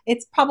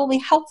 it's probably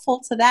helpful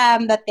to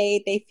them that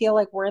they feel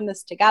like we're in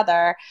this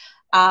together.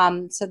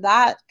 So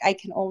that I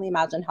can only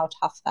imagine how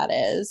tough that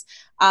is.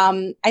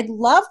 I'd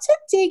love to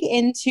dig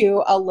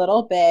into a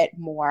little bit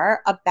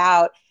more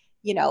about,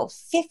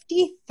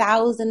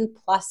 50,000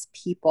 plus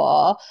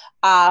people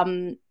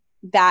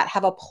that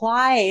have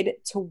applied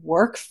to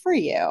work for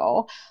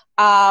you.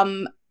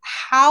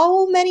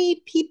 How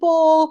many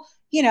people,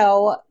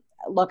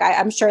 look,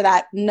 I'm sure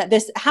that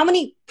how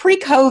many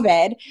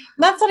pre-COVID,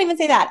 let's not even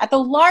say that, at the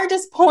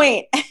largest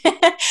point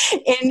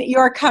in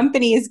your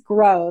company's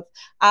growth,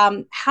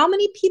 how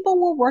many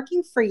people were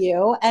working for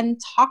you?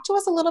 And talk to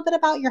us a little bit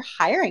about your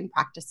hiring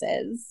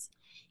practices.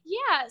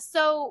 Yeah.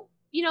 So,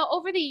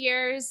 over the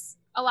years,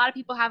 a lot of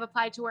people have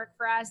applied to work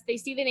for us. They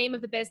see the name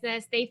of the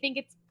business. They think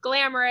it's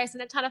glamorous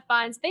and a ton of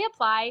fun. So they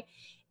apply.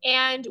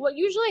 And what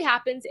usually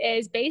happens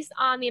is based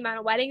on the amount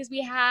of weddings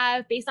we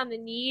have, based on the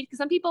need, because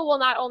some people will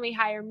not only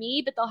hire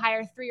me, but they'll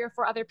hire 3 or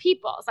 4 other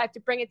people. So I have to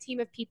bring a team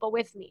of people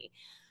with me.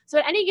 So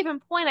at any given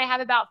point, I have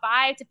about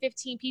 5 to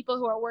 15 people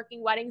who are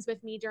working weddings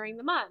with me during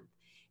the month.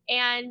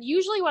 And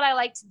usually what I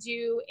like to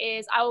do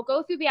is I will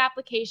go through the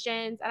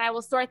applications and I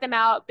will sort them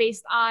out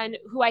based on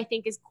who I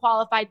think is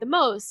qualified the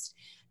most.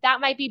 That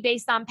might be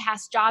based on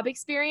past job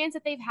experience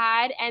that they've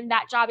had. And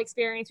that job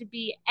experience would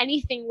be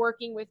anything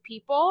working with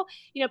people,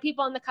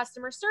 people in the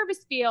customer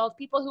service field,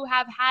 people who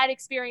have had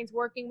experience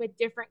working with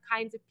different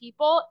kinds of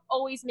people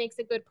always makes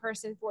a good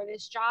person for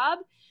this job.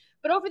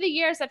 But over the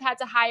years, I've had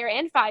to hire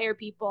and fire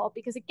people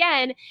because,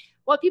 again,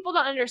 what people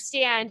don't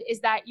understand is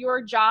that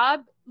your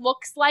job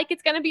looks like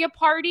it's going to be a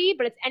party,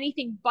 but it's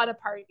anything but a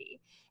party.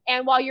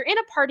 And while you're in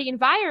a party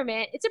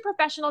environment, it's a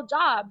professional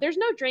job. There's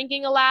no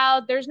drinking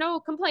allowed. There's no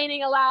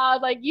complaining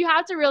allowed. Like, you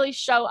have to really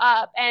show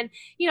up. And,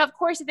 of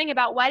course, the thing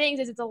about weddings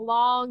is it's a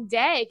long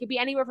day. It could be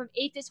anywhere from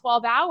 8 to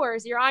 12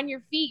 hours. You're on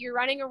your feet, you're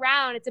running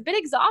around. It's a bit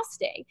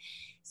exhausting.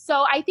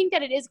 So I think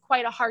that it is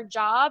quite a hard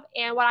job.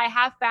 And what I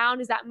have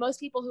found is that most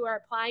people who are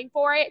applying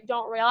for it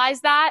don't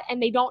realize that,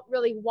 and they don't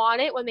really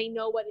want it when they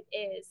know what it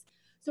is.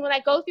 So when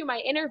I go through my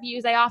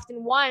interviews, I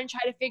often, one,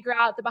 try to figure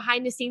out the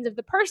behind the scenes of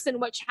the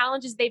person, what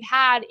challenges they've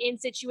had in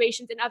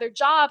situations in other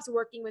jobs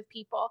working with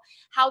people,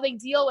 how they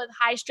deal with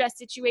high stress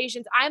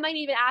situations. I might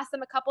even ask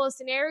them a couple of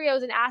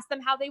scenarios and ask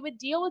them how they would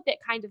deal with it,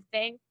 kind of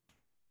thing.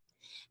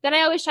 Then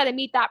I always try to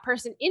meet that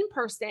person in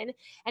person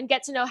and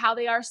get to know how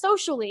they are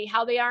socially,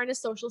 how they are in a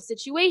social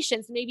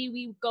situation. So maybe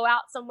we go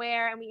out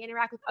somewhere and we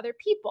interact with other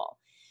people.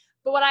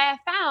 But what I have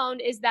found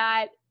is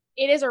that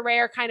it is a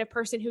rare kind of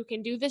person who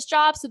can do this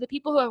job. So the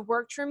people who have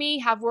worked for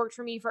me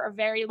for a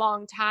very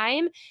long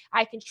time.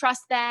 I can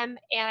trust them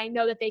and I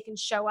know that they can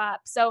show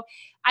up. So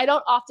I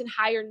don't often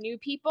hire new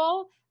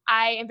people.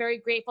 I am very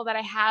grateful that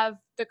I have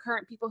the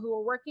current people who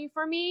are working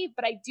for me,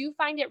 but I do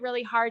find it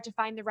really hard to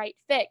find the right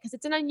fit because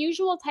it's an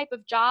unusual type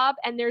of job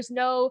and there's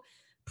no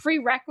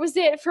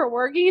prerequisite for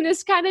working in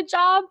this kind of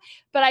job.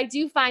 But I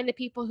do find that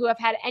people who have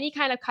had any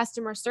kind of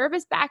customer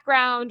service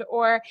background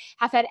or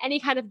have had any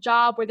kind of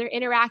job where they're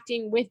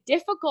interacting with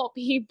difficult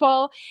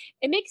people,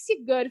 it makes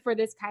you good for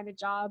this kind of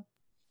job.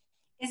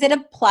 Is it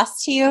a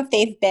plus to you if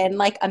they've been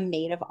like a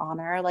maid of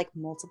honor like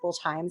multiple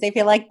times? I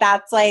feel like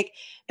that's like,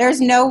 there's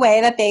no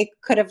way that they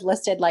could have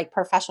listed like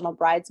professional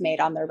bridesmaid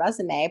on their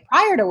resume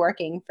prior to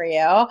working for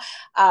you.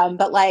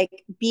 But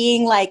like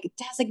being like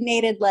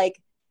designated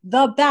like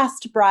the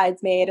best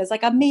bridesmaid is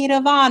like a maid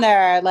of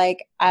honor.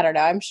 Like, I don't know.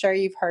 I'm sure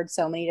you've heard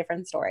so many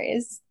different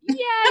stories. Yeah,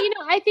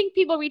 I think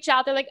people reach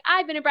out. They're like,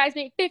 I've been a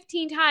bridesmaid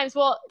 15 times.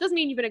 Well, it doesn't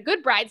mean you've been a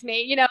good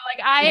bridesmaid. Like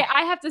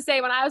I have to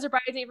say when I was a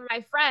bridesmaid for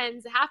my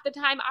friends, half the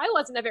time I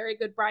wasn't a very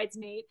good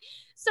bridesmaid.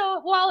 So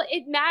while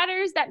it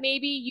matters that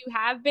maybe you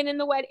have been in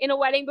a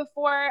wedding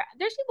before,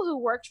 there's people who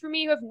worked for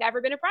me who have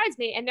never been a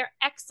bridesmaid and they're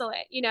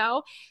excellent,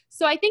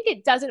 So I think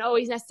it doesn't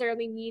always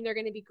necessarily mean they're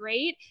going to be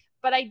great.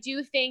 But I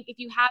do think if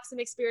you have some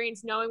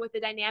experience knowing what the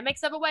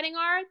dynamics of a wedding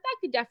are, that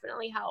could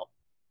definitely help.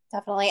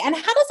 Definitely. And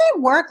how does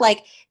it work?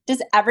 Like,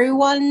 does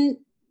everyone,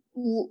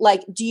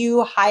 like, do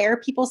you hire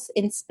people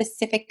in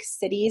specific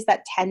cities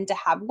that tend to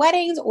have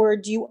weddings, or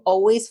do you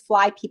always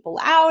fly people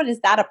out? Is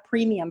that a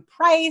premium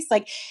price?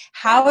 Like,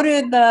 how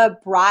do the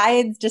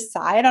brides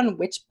decide on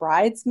which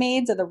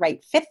bridesmaids are the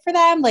right fit for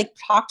them? Like,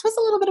 talk to us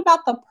a little bit about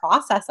the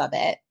process of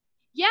it.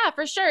 Yeah,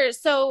 for sure.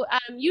 So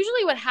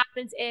usually what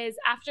happens is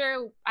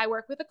after I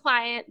work with a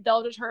client,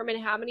 they'll determine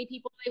how many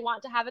people they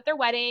want to have at their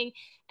wedding.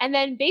 And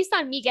then based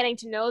on me getting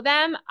to know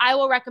them, I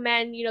will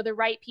recommend, the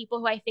right people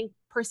who I think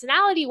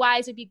personality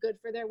wise would be good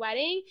for their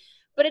wedding.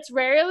 But it's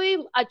rarely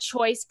a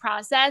choice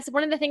process.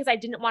 One of the things I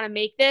didn't want to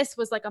make this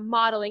was like a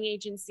modeling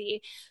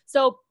agency.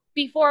 So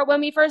before,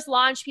 when we first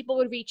launched, people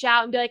would reach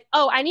out and be like,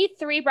 oh, I need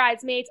 3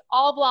 bridesmaids,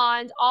 all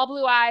blonde, all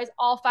blue eyes,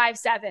 all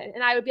 5'7".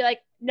 And I would be like,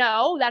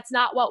 no, that's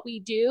not what we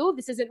do.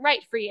 This isn't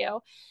right for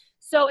you.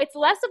 So it's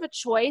less of a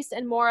choice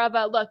and more of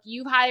a, look,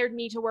 you've hired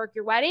me to work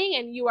your wedding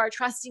and you are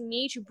trusting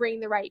me to bring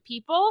the right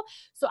people.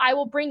 So I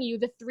will bring you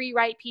the 3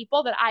 right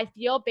people that I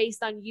feel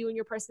based on you and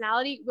your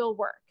personality will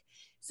work.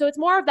 So it's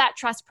more of that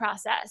trust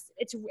process.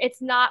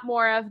 It's not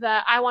more of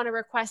the, I want to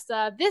request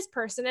this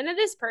person and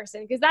this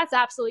person, because that's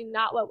absolutely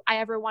not what I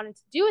ever wanted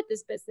to do with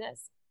this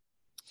business.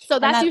 So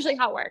that's usually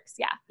how it works.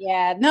 Yeah.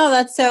 Yeah. No,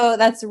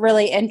 that's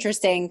really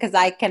interesting because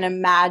I can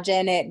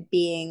imagine it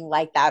being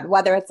like that,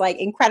 whether it's like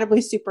incredibly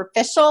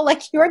superficial,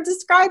 like you're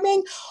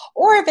describing,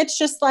 or if it's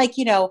just like,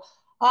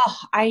 oh,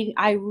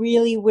 I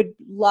really would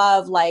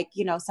love like,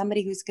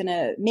 somebody who's going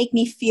to make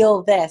me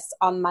feel this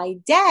on my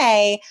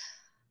day.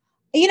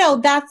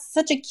 That's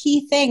such a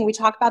key thing. We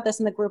talk about this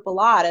in the group a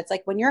lot. It's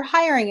like when you're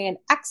hiring an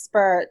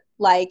expert,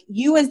 like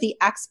you as the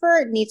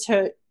expert need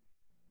to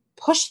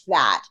push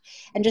that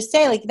and just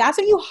say like, that's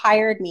what you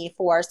hired me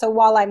for. So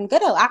while I'm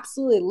going to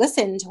absolutely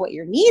listen to what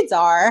your needs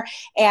are,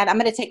 and I'm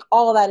going to take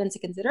all of that into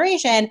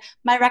consideration,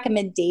 my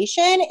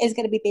recommendation is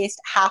going to be based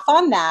half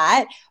on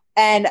that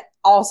and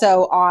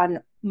also on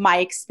my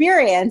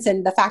experience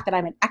and the fact that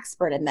I'm an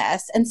expert in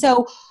this. And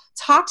so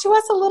talk to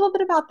us a little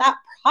bit about that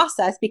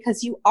process,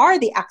 because you are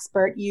the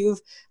expert. You've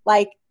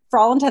like, for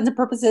all intents and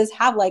purposes,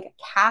 have like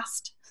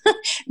cast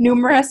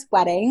numerous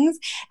weddings.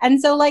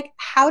 And so like,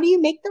 how do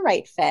you make the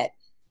right fit?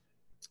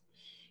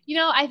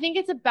 I think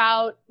it's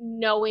about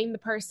knowing the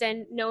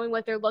person, knowing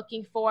what they're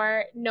looking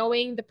for,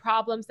 knowing the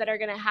problems that are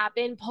going to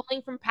happen,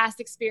 pulling from past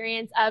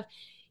experience of,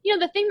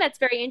 the thing that's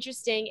very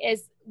interesting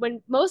is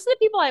when most of the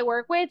people I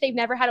work with, they've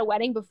never had a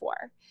wedding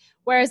before.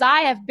 Whereas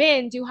I have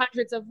been to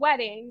hundreds of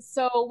weddings.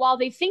 So while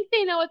they think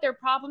they know what their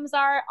problems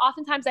are,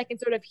 oftentimes I can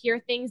sort of hear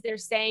things they're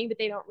saying that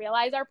they don't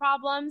realize are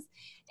problems.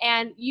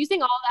 And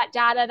using all that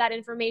data, that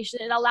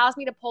information, it allows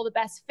me to pull the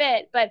best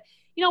fit. But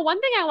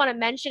One thing I want to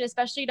mention,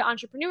 especially to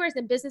entrepreneurs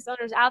and business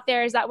owners out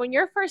there, is that when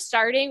you're first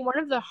starting, one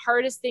of the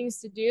hardest things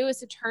to do is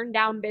to turn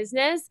down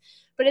business,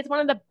 but it's one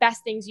of the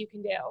best things you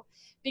can do.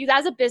 Because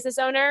as a business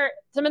owner,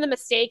 some of the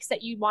mistakes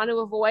that you want to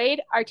avoid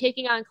are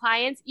taking on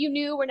clients you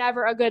knew were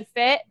never a good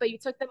fit, but you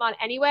took them on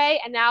anyway.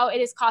 And now it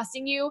is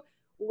costing you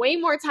way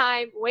more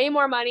time, way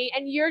more money,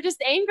 and you're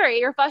just angry,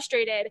 you're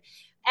frustrated.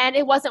 And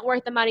it wasn't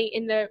worth the money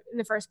in the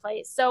first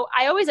place. So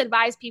I always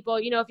advise people,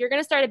 if you're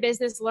going to start a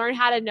business, learn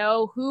how to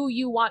know who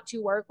you want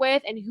to work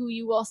with and who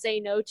you will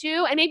say no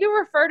to, and maybe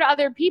refer to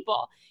other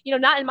people,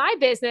 not in my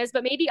business,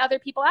 but maybe other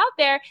people out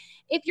there.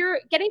 If you're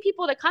getting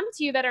people to come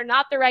to you that are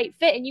not the right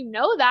fit and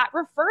that,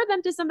 refer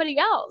them to somebody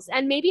else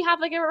and maybe have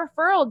like a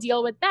referral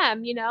deal with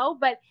them,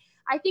 but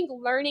I think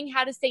learning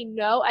how to say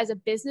no as a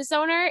business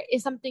owner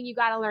is something you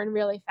got to learn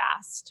really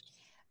fast.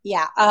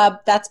 Yeah,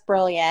 that's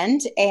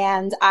brilliant.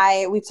 And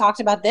we've talked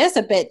about this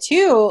a bit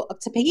too,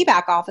 to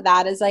piggyback off of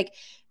that, is like,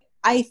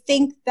 I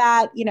think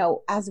that,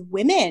 as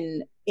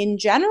women in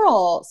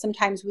general,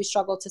 sometimes we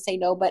struggle to say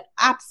no, but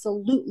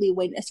absolutely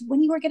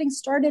when you are getting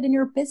started in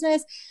your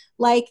business,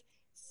 like,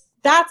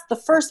 that's the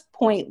first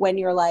point when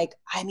you're like,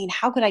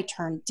 how could I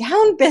turn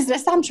down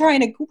business? I'm trying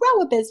to grow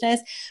a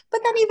business.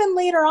 But then even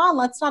later on,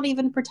 let's not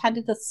even pretend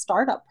it's a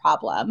startup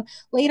problem.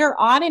 Later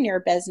on in your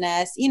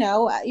business,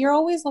 you're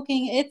always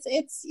looking,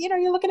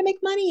 you're looking to make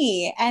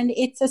money. And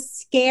it's a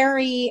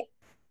scary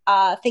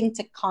thing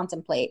to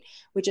contemplate,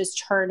 which is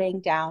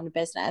turning down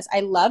business. I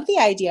love the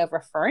idea of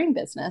referring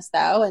business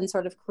though, and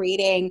sort of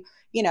creating,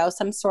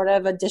 some sort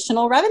of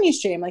additional revenue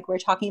stream like we were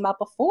talking about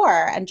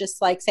before, and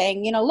just like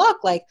saying,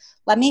 look, like,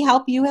 let me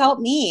help you help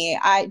me.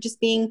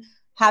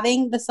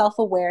 Having the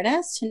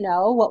self-awareness to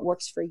know what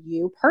works for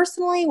you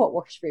personally, what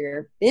works for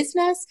your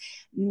business,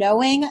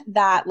 knowing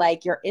that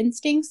like your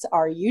instincts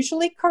are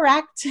usually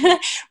correct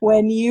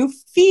when you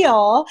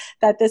feel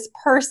that this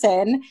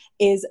person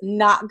is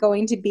not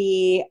going to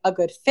be a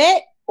good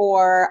fit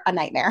or a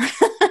nightmare.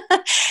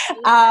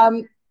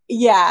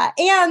 Yeah.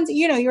 And,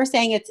 you're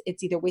saying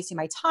it's either wasting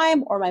my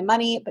time or my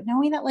money, but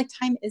knowing that like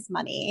time is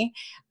money.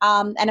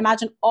 And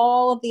imagine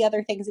all of the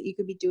other things that you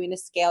could be doing to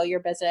scale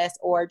your business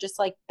or just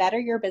like better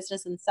your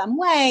business in some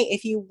way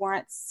if you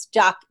weren't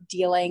stuck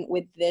dealing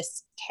with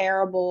this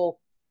terrible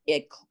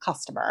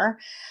customer.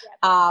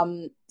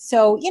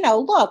 So,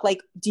 look,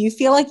 like, do you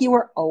feel like you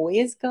were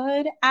always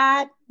good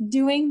at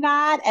doing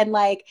that and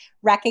like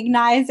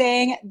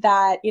recognizing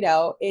that,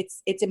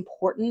 it's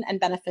important and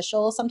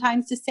beneficial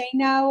sometimes to say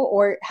no,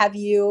 or have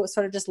you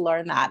sort of just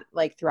learned that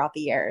like throughout the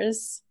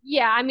years?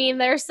 Yeah.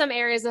 There's some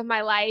areas of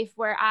my life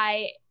where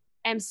I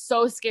am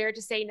so scared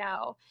to say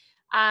no.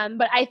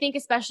 But I think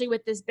especially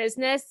with this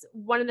business,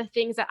 one of the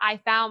things that I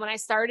found when I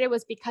started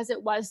was because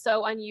it was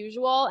so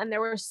unusual and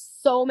there were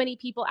so many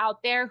people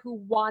out there who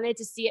wanted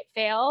to see it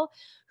fail,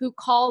 who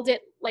called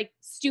it like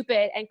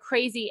stupid and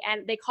crazy.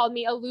 And they called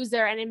me a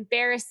loser and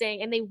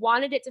embarrassing and they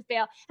wanted it to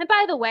fail. And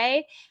by the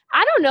way,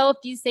 I don't know if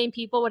these same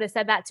people would have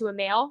said that to a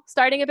male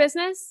starting a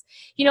business.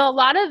 A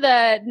lot of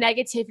the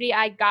negativity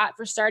I got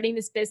for starting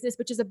this business,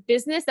 which is a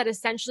business that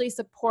essentially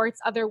supports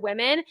other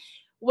women,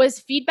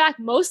 was feedback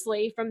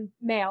mostly from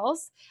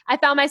males. I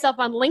found myself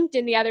on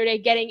LinkedIn the other day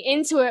getting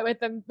into it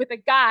with a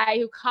guy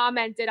who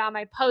commented on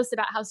my post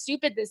about how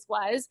stupid this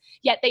was,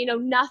 yet they know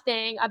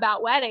nothing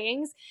about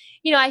weddings.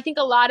 I think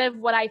a lot of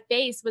what I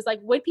faced was like,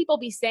 would people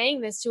be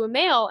saying this to a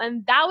male?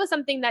 And that was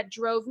something that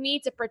drove me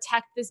to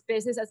protect this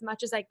business as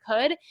much as I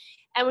could.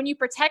 And when you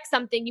protect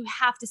something, you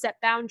have to set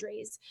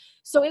boundaries.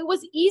 So it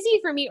was easy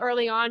for me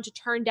early on to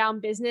turn down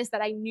business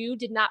that I knew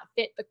did not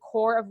fit the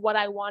core of what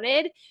I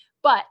wanted.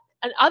 But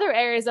in other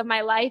areas of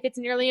my life, it's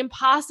nearly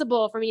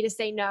impossible for me to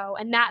say no.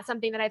 And that's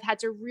something that I've had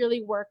to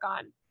really work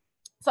on.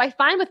 So I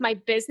find with my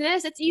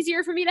business, it's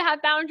easier for me to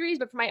have boundaries,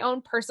 but for my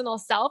own personal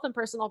self and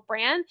personal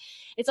brand,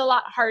 it's a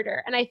lot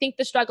harder. And I think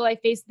the struggle I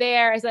face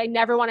there is that I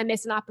never want to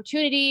miss an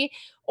opportunity,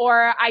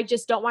 or I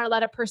just don't want to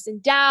let a person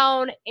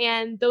down.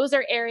 And those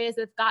are areas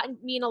that have gotten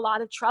me in a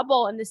lot of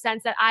trouble in the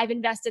sense that I've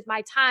invested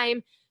my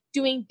time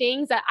doing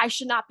things that I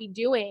should not be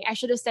doing. I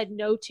should have said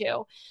no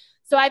to.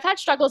 So I've had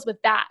struggles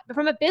with that. But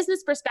from a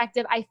business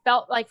perspective, I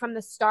felt like from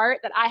the start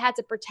that I had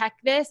to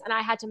protect this and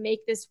I had to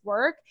make this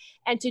work.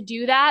 And to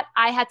do that,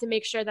 I had to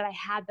make sure that I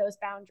had those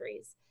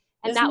boundaries.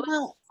 And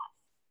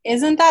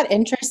Isn't that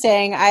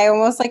interesting? I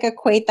almost like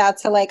equate that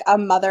to like a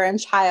mother and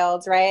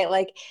child, right?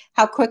 Like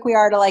how quick we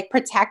are to like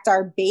protect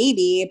our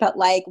baby, but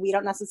like we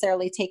don't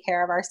necessarily take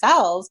care of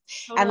ourselves.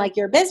 And like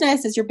your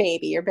business is your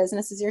baby, your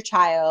business is your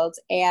child.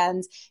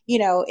 And,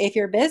 if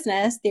your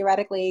business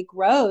theoretically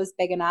grows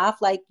big enough,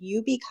 like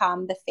you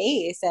become the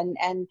face and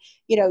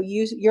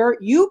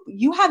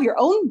you have your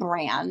own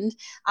brand.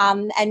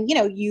 And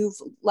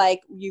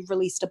you've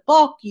released a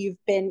book, you've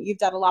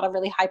done a lot of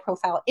really high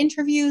profile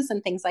interviews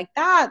and things like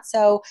that.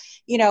 So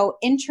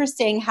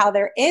interesting how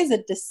there is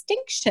a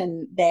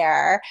distinction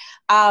there.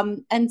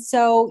 And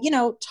so,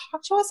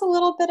 talk to us a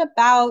little bit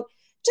about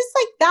just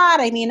like that.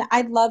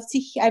 I'd love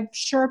to I'm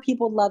sure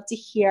people would love to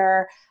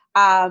hear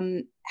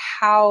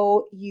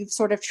how you've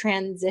sort of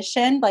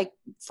transitioned, like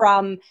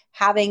from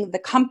having the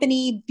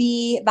company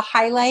be the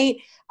highlight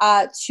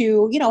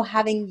to,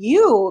 having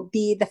you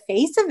be the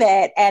face of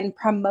it and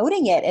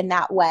promoting it in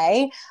that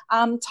way.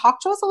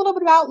 Talk to us a little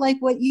bit about like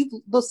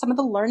some of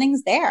the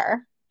learnings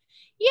there.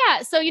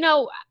 Yeah. So,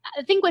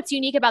 I think what's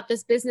unique about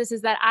this business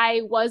is that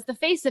I was the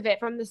face of it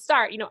from the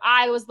start.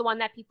 I was the one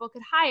that people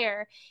could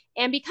hire.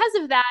 And because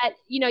of that,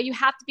 you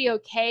have to be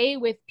okay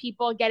with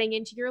people getting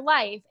into your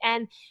life.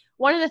 And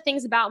one of the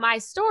things about my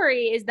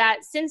story is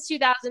that since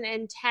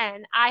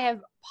 2010, I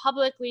have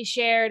publicly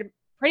shared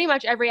pretty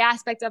much every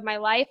aspect of my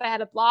life. I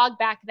had a blog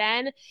back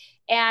then,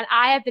 and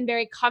I have been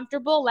very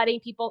comfortable letting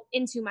people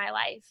into my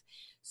life.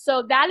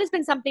 So that has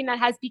been something that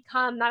has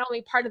become not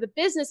only part of the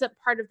business, but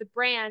part of the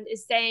brand,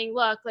 is saying,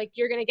 look, like,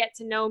 you're going to get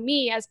to know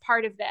me as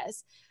part of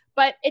this.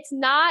 But it's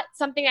not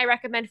something I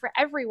recommend for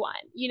everyone.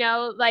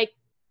 Like,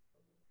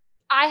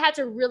 I had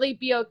to really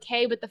be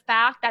okay with the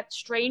fact that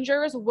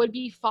strangers would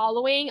be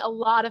following a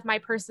lot of my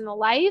personal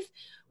life,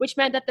 which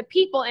meant that the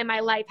people in my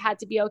life had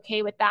to be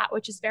okay with that,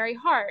 which is very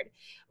hard,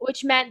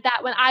 which meant that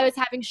when I was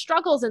having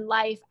struggles in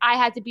life, I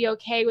had to be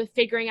okay with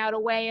figuring out a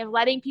way of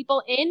letting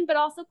people in, but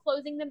also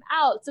closing them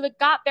out. So it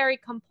got very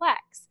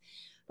complex.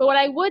 But what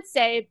I would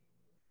say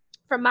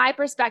from my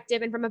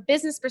perspective and from a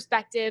business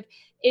perspective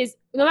is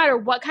no matter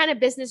what kind of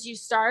business you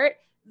start,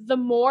 the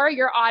more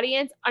your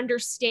audience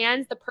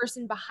understands the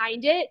person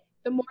behind it,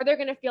 the more they're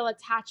going to feel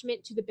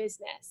attachment to the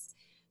business.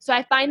 So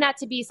I find that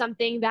to be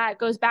something that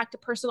goes back to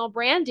personal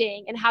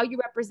branding and how you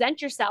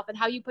represent yourself and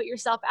how you put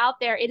yourself out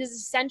there. It is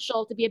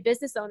essential to be a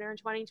business owner in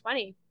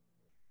 2020.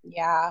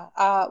 Yeah,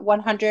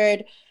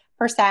 100%.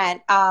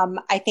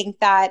 I think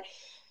that,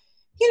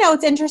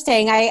 it's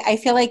interesting. I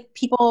feel like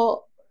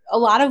a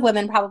lot of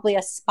women probably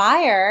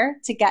aspire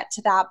to get to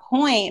that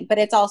point, but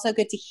it's also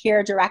good to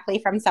hear directly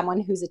from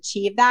someone who's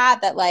achieved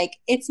that like,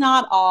 it's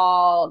not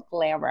all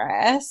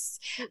glamorous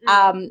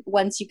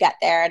once you get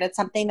there. And it's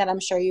something that I'm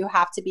sure you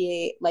have to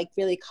be like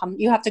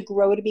you have to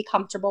grow to be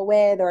comfortable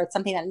with, or it's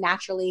something that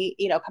naturally,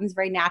 comes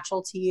very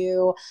natural to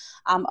you.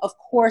 Of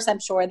course, I'm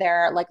sure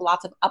there are like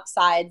lots of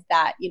upsides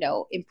that,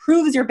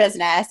 improves your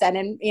business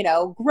and,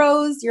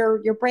 grows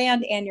your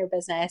brand and your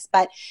business.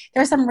 But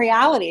there's some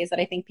realities that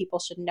I think people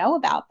should know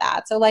about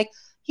that. So like,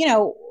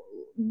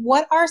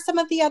 what are some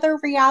of the other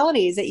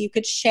realities that you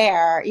could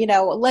share,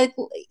 like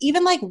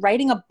even like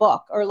writing a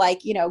book or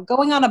like,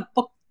 going on a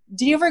book.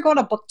 Do you ever go on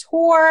a book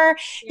tour?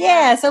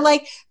 Yeah. So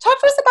like, talk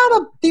to us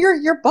about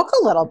your book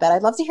a little bit.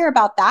 I'd love to hear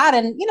about that.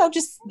 And,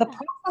 just the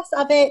process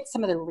of it,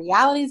 some of the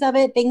realities of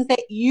it, things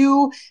that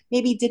you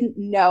maybe didn't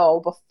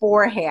know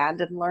beforehand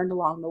and learned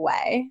along the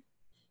way.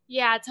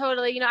 Yeah,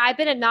 totally. I've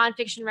been a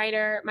nonfiction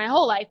writer my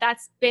whole life.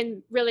 That's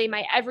been really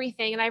my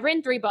everything. And I've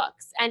written 3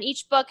 books, and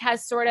each book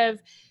has sort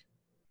of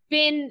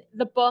been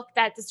the book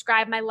that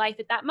described my life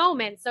at that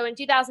moment. So in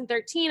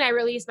 2013, I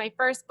released my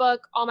first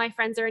book, All My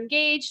Friends Are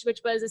Engaged,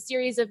 which was a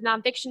series of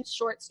nonfiction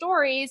short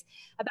stories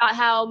about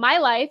how my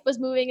life was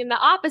moving in the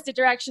opposite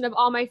direction of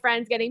all my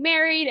friends getting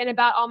married and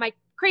about all my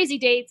crazy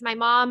dates. My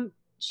mom,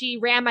 she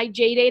ran my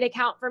JDate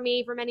account for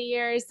me for many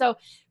years. So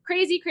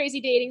crazy,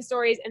 crazy dating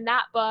stories in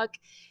that book.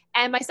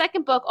 And my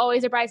second book,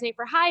 Always a Bridesmaid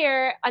for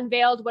Hire,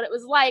 unveiled what it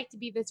was like to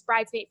be this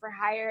bridesmaid for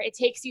hire. It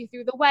takes you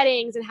through the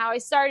weddings and how I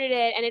started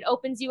it, and it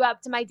opens you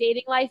up to my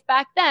dating life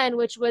back then,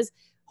 which was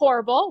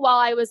horrible, while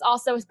I was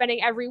also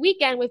spending every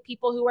weekend with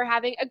people who were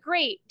having a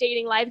great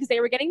dating life because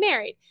they were getting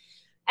married.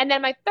 And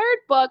then my third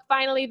book,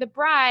 Finally the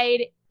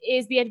Bride,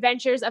 is the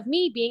adventures of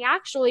me being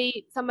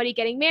actually somebody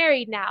getting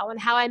married now, and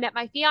how I met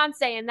my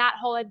fiance and that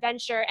whole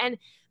adventure. And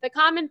the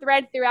common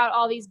thread throughout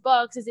all these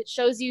books is it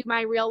shows you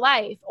my real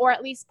life, or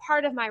at least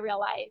part of my real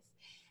life.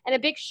 And a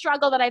big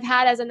struggle that I've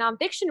had as a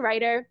nonfiction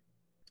writer,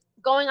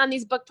 going on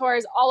these book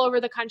tours all over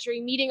the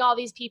country, meeting all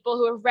these people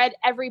who have read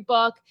every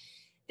book,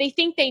 they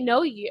think they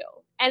know you.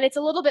 And it's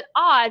a little bit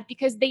odd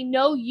because they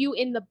know you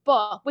in the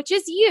book, which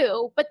is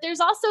you, but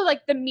there's also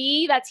like the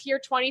me that's here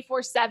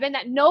 24/7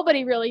 that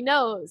nobody really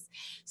knows.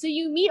 So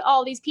you meet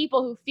all these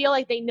people who feel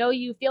like they know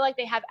you, feel like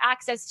they have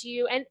access to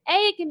you. And A,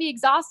 it can be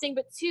exhausting,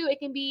 but 2, it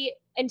can be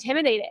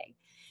intimidating.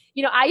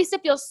 I used to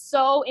feel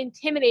so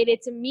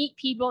intimidated to meet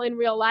people in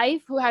real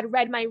life who had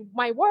read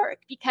my work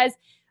because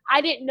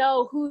I didn't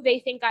know who they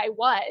think I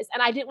was,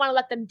 and I didn't want to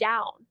let them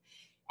down.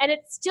 And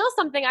it's still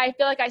something I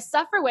feel like I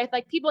suffer with.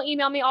 Like, people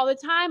email me all the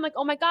time, like,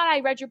 oh my God,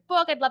 I read your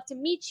book. I'd love to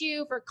meet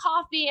you for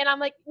coffee. And I'm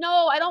like,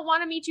 no, I don't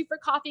want to meet you for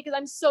coffee because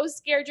I'm so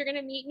scared you're going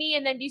to meet me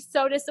and then be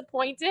so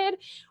disappointed.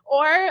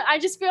 Or I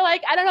just feel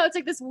like, I don't know, it's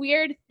like this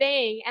weird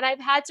thing. And I've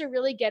had to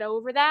really get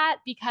over that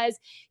because,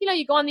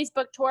 you go on these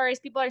book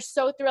tours, people are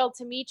so thrilled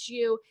to meet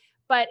you,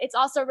 but it's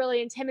also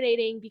really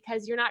intimidating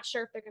because you're not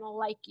sure if they're going to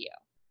like you.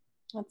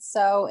 That's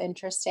so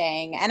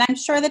interesting. And I'm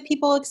sure that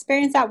people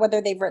experience that whether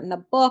they've written a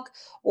book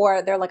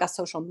or they're like a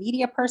social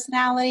media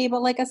personality,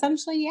 but like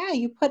essentially, yeah,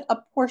 you put a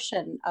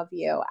portion of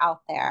you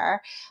out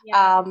there.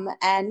 Yeah,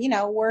 And,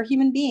 we're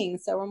human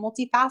beings, so we're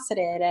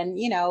multifaceted. And,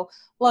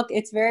 look,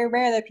 it's very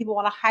rare that people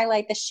want to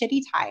highlight the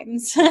shitty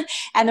times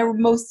and the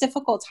most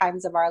difficult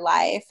times of our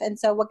life. And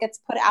so what gets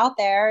put out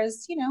there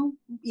is,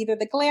 either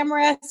the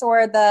glamorous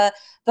or the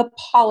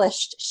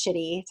polished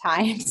shitty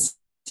times.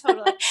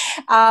 totally.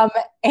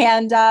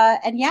 And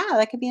yeah,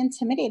 that could be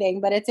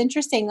intimidating, but it's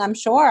interesting, I'm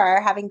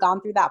sure, having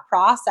gone through that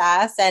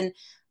process. And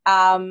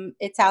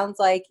it sounds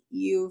like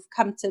you've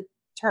come to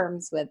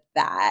terms with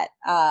that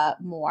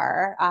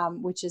more,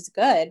 which is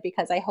good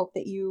because I hope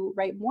that you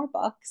write more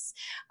books.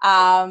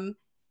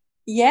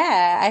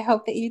 Yeah, I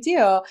hope that you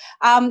do.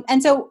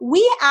 And so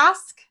we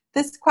ask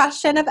this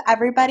question of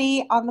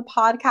everybody on the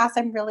podcast.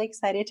 I'm really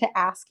excited to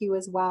ask you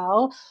as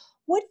well.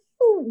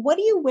 What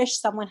do you wish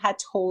someone had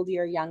told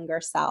your younger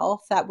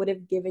self that would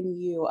have given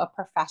you a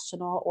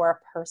professional or a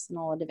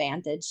personal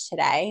advantage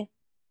today?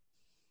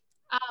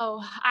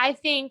 Oh, I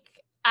think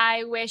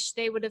I wish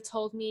they would have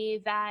told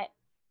me that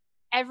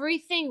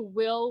everything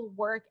will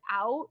work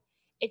out.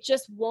 It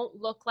just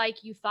won't look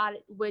like you thought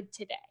it would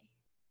today.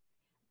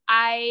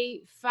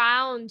 I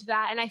found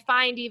that, and I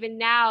find even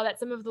now that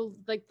some of the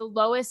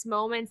lowest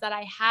moments that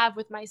I have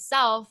with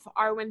myself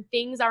are when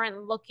things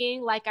aren't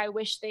looking like I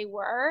wish they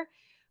were.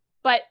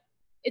 But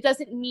it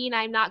doesn't mean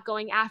I'm not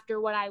going after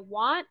what I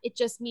want. It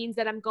just means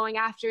that I'm going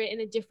after it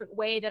in a different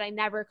way that I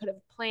never could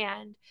have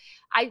planned.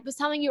 I was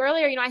telling you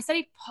earlier, I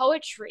studied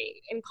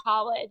poetry in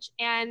college.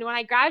 And when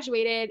I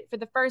graduated for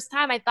the first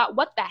time, I thought,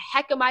 what the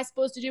heck am I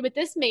supposed to do with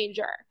this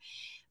major?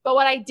 But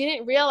what I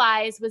didn't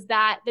realize was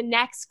that the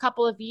next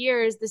couple of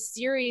years, the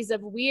series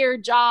of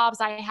weird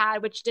jobs I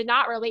had, which did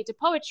not relate to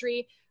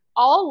poetry,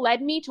 all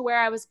led me to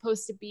where I was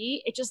supposed to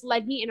be. It just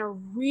led me in a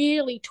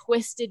really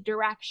twisted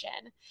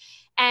direction.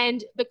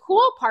 And the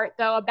cool part,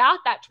 though, about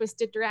that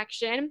twisted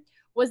direction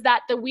was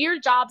that the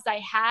weird jobs I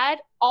had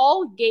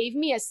all gave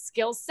me a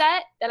skill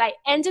set that I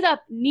ended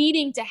up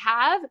needing to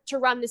have to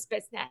run this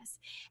business.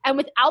 And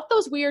without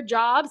those weird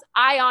jobs,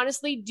 I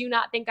honestly do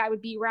not think I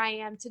would be where I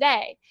am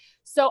today.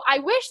 So I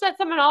wish that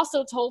someone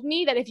also told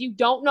me that if you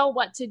don't know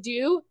what to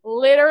do,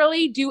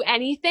 literally do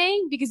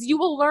anything, because you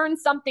will learn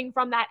something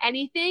from that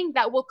anything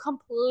that will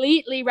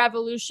completely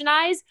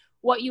revolutionize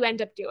what you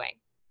end up doing.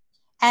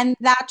 And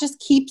that just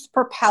keeps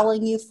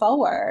propelling you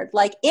forward.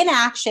 Like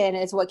inaction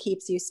is what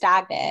keeps you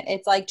stagnant.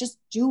 It's like just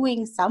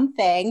doing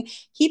something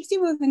keeps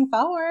you moving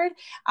forward.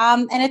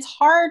 And it's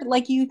hard,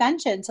 like you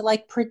mentioned, to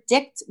like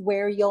predict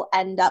where you'll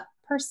end up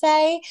per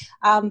se.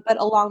 But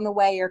along the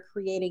way, you're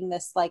creating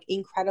this like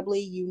incredibly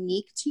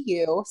unique to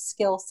you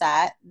skill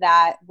set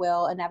that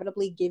will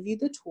inevitably give you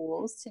the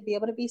tools to be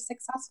able to be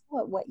successful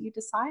at what you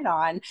decide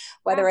on,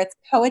 whether it's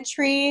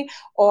poetry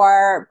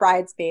or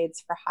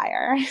bridesmaids for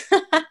hire.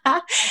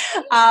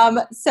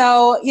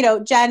 So,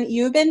 Jen,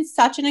 you've been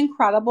such an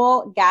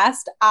incredible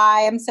guest.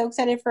 I am so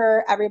excited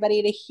for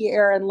everybody to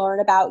hear and learn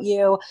about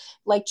you.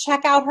 Like,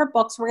 check out her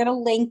books. We're going to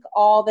link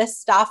all this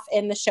stuff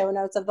in the show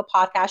notes of the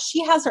podcast.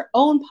 She has her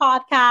own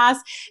podcast,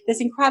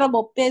 this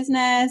incredible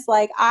business.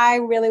 Like, I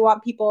really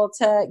want people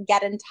to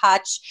get in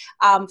touch,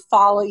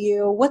 follow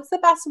you. What's the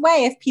best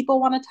way if people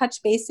want to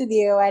touch base with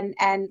you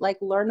and like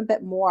learn a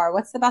bit more?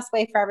 What's the best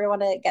way for everyone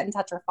to get in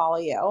touch or follow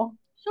you?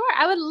 Sure.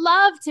 I would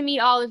love to meet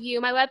all of you.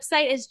 My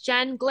website is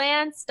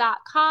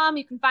jenglantz.com.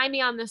 You can find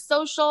me on the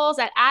socials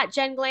at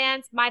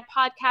 @jenglantz. My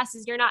podcast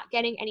is You're Not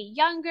Getting Any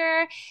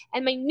Younger.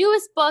 And my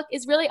newest book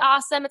is really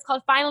awesome. It's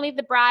called Finally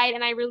the Bride,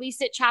 and I release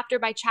it chapter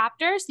by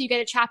chapter. So you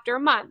get a chapter a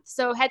month.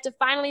 So head to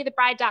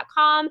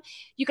finallythebride.com.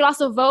 You can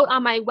also vote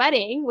on my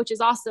wedding, which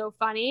is also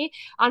funny,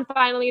 on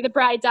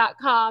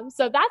finallythebride.com.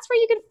 So that's where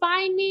you can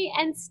find me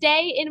and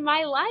stay in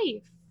my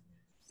life.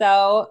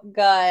 So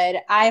good.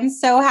 I'm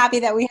so happy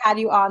that we had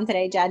you on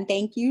today, Jen.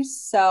 Thank you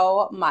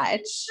so much.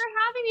 Thanks for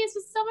having me. This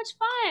was so much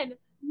fun.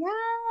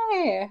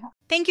 Yay.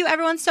 Thank you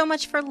everyone so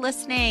much for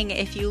listening.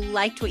 If you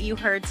liked what you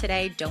heard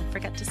today, don't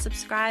forget to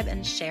subscribe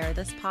and share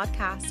this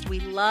podcast. We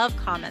love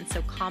comments,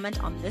 so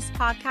comment on this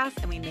podcast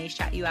and we may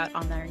shout you out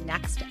on our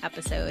next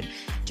episode.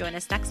 Join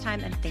us next time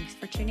and thanks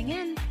for tuning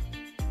in.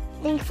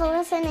 Thanks for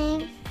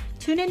listening.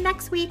 Tune in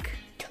next week.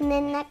 Tune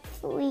in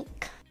next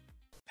week.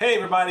 Hey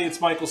everybody,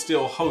 it's Michael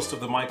Steele, host of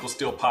the Michael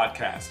Steele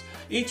Podcast.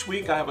 Each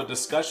week I have a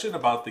discussion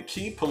about the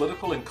key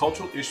political and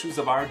cultural issues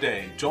of our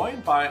day,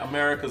 joined by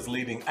America's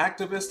leading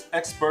activists,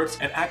 experts,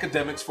 and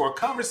academics for a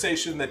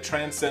conversation that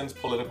transcends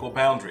political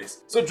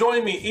boundaries. So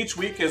join me each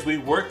week as we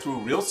work through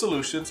real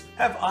solutions,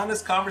 have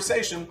honest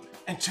conversation,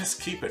 and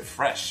just keep it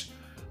fresh.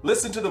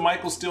 Listen to the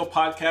Michael Steele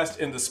Podcast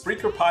in the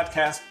Spreaker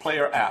Podcast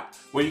Player app,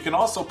 where you can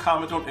also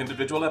comment on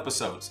individual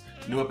episodes.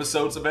 New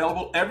episodes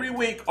available every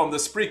week on the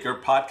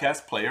Spreaker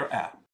Podcast Player app.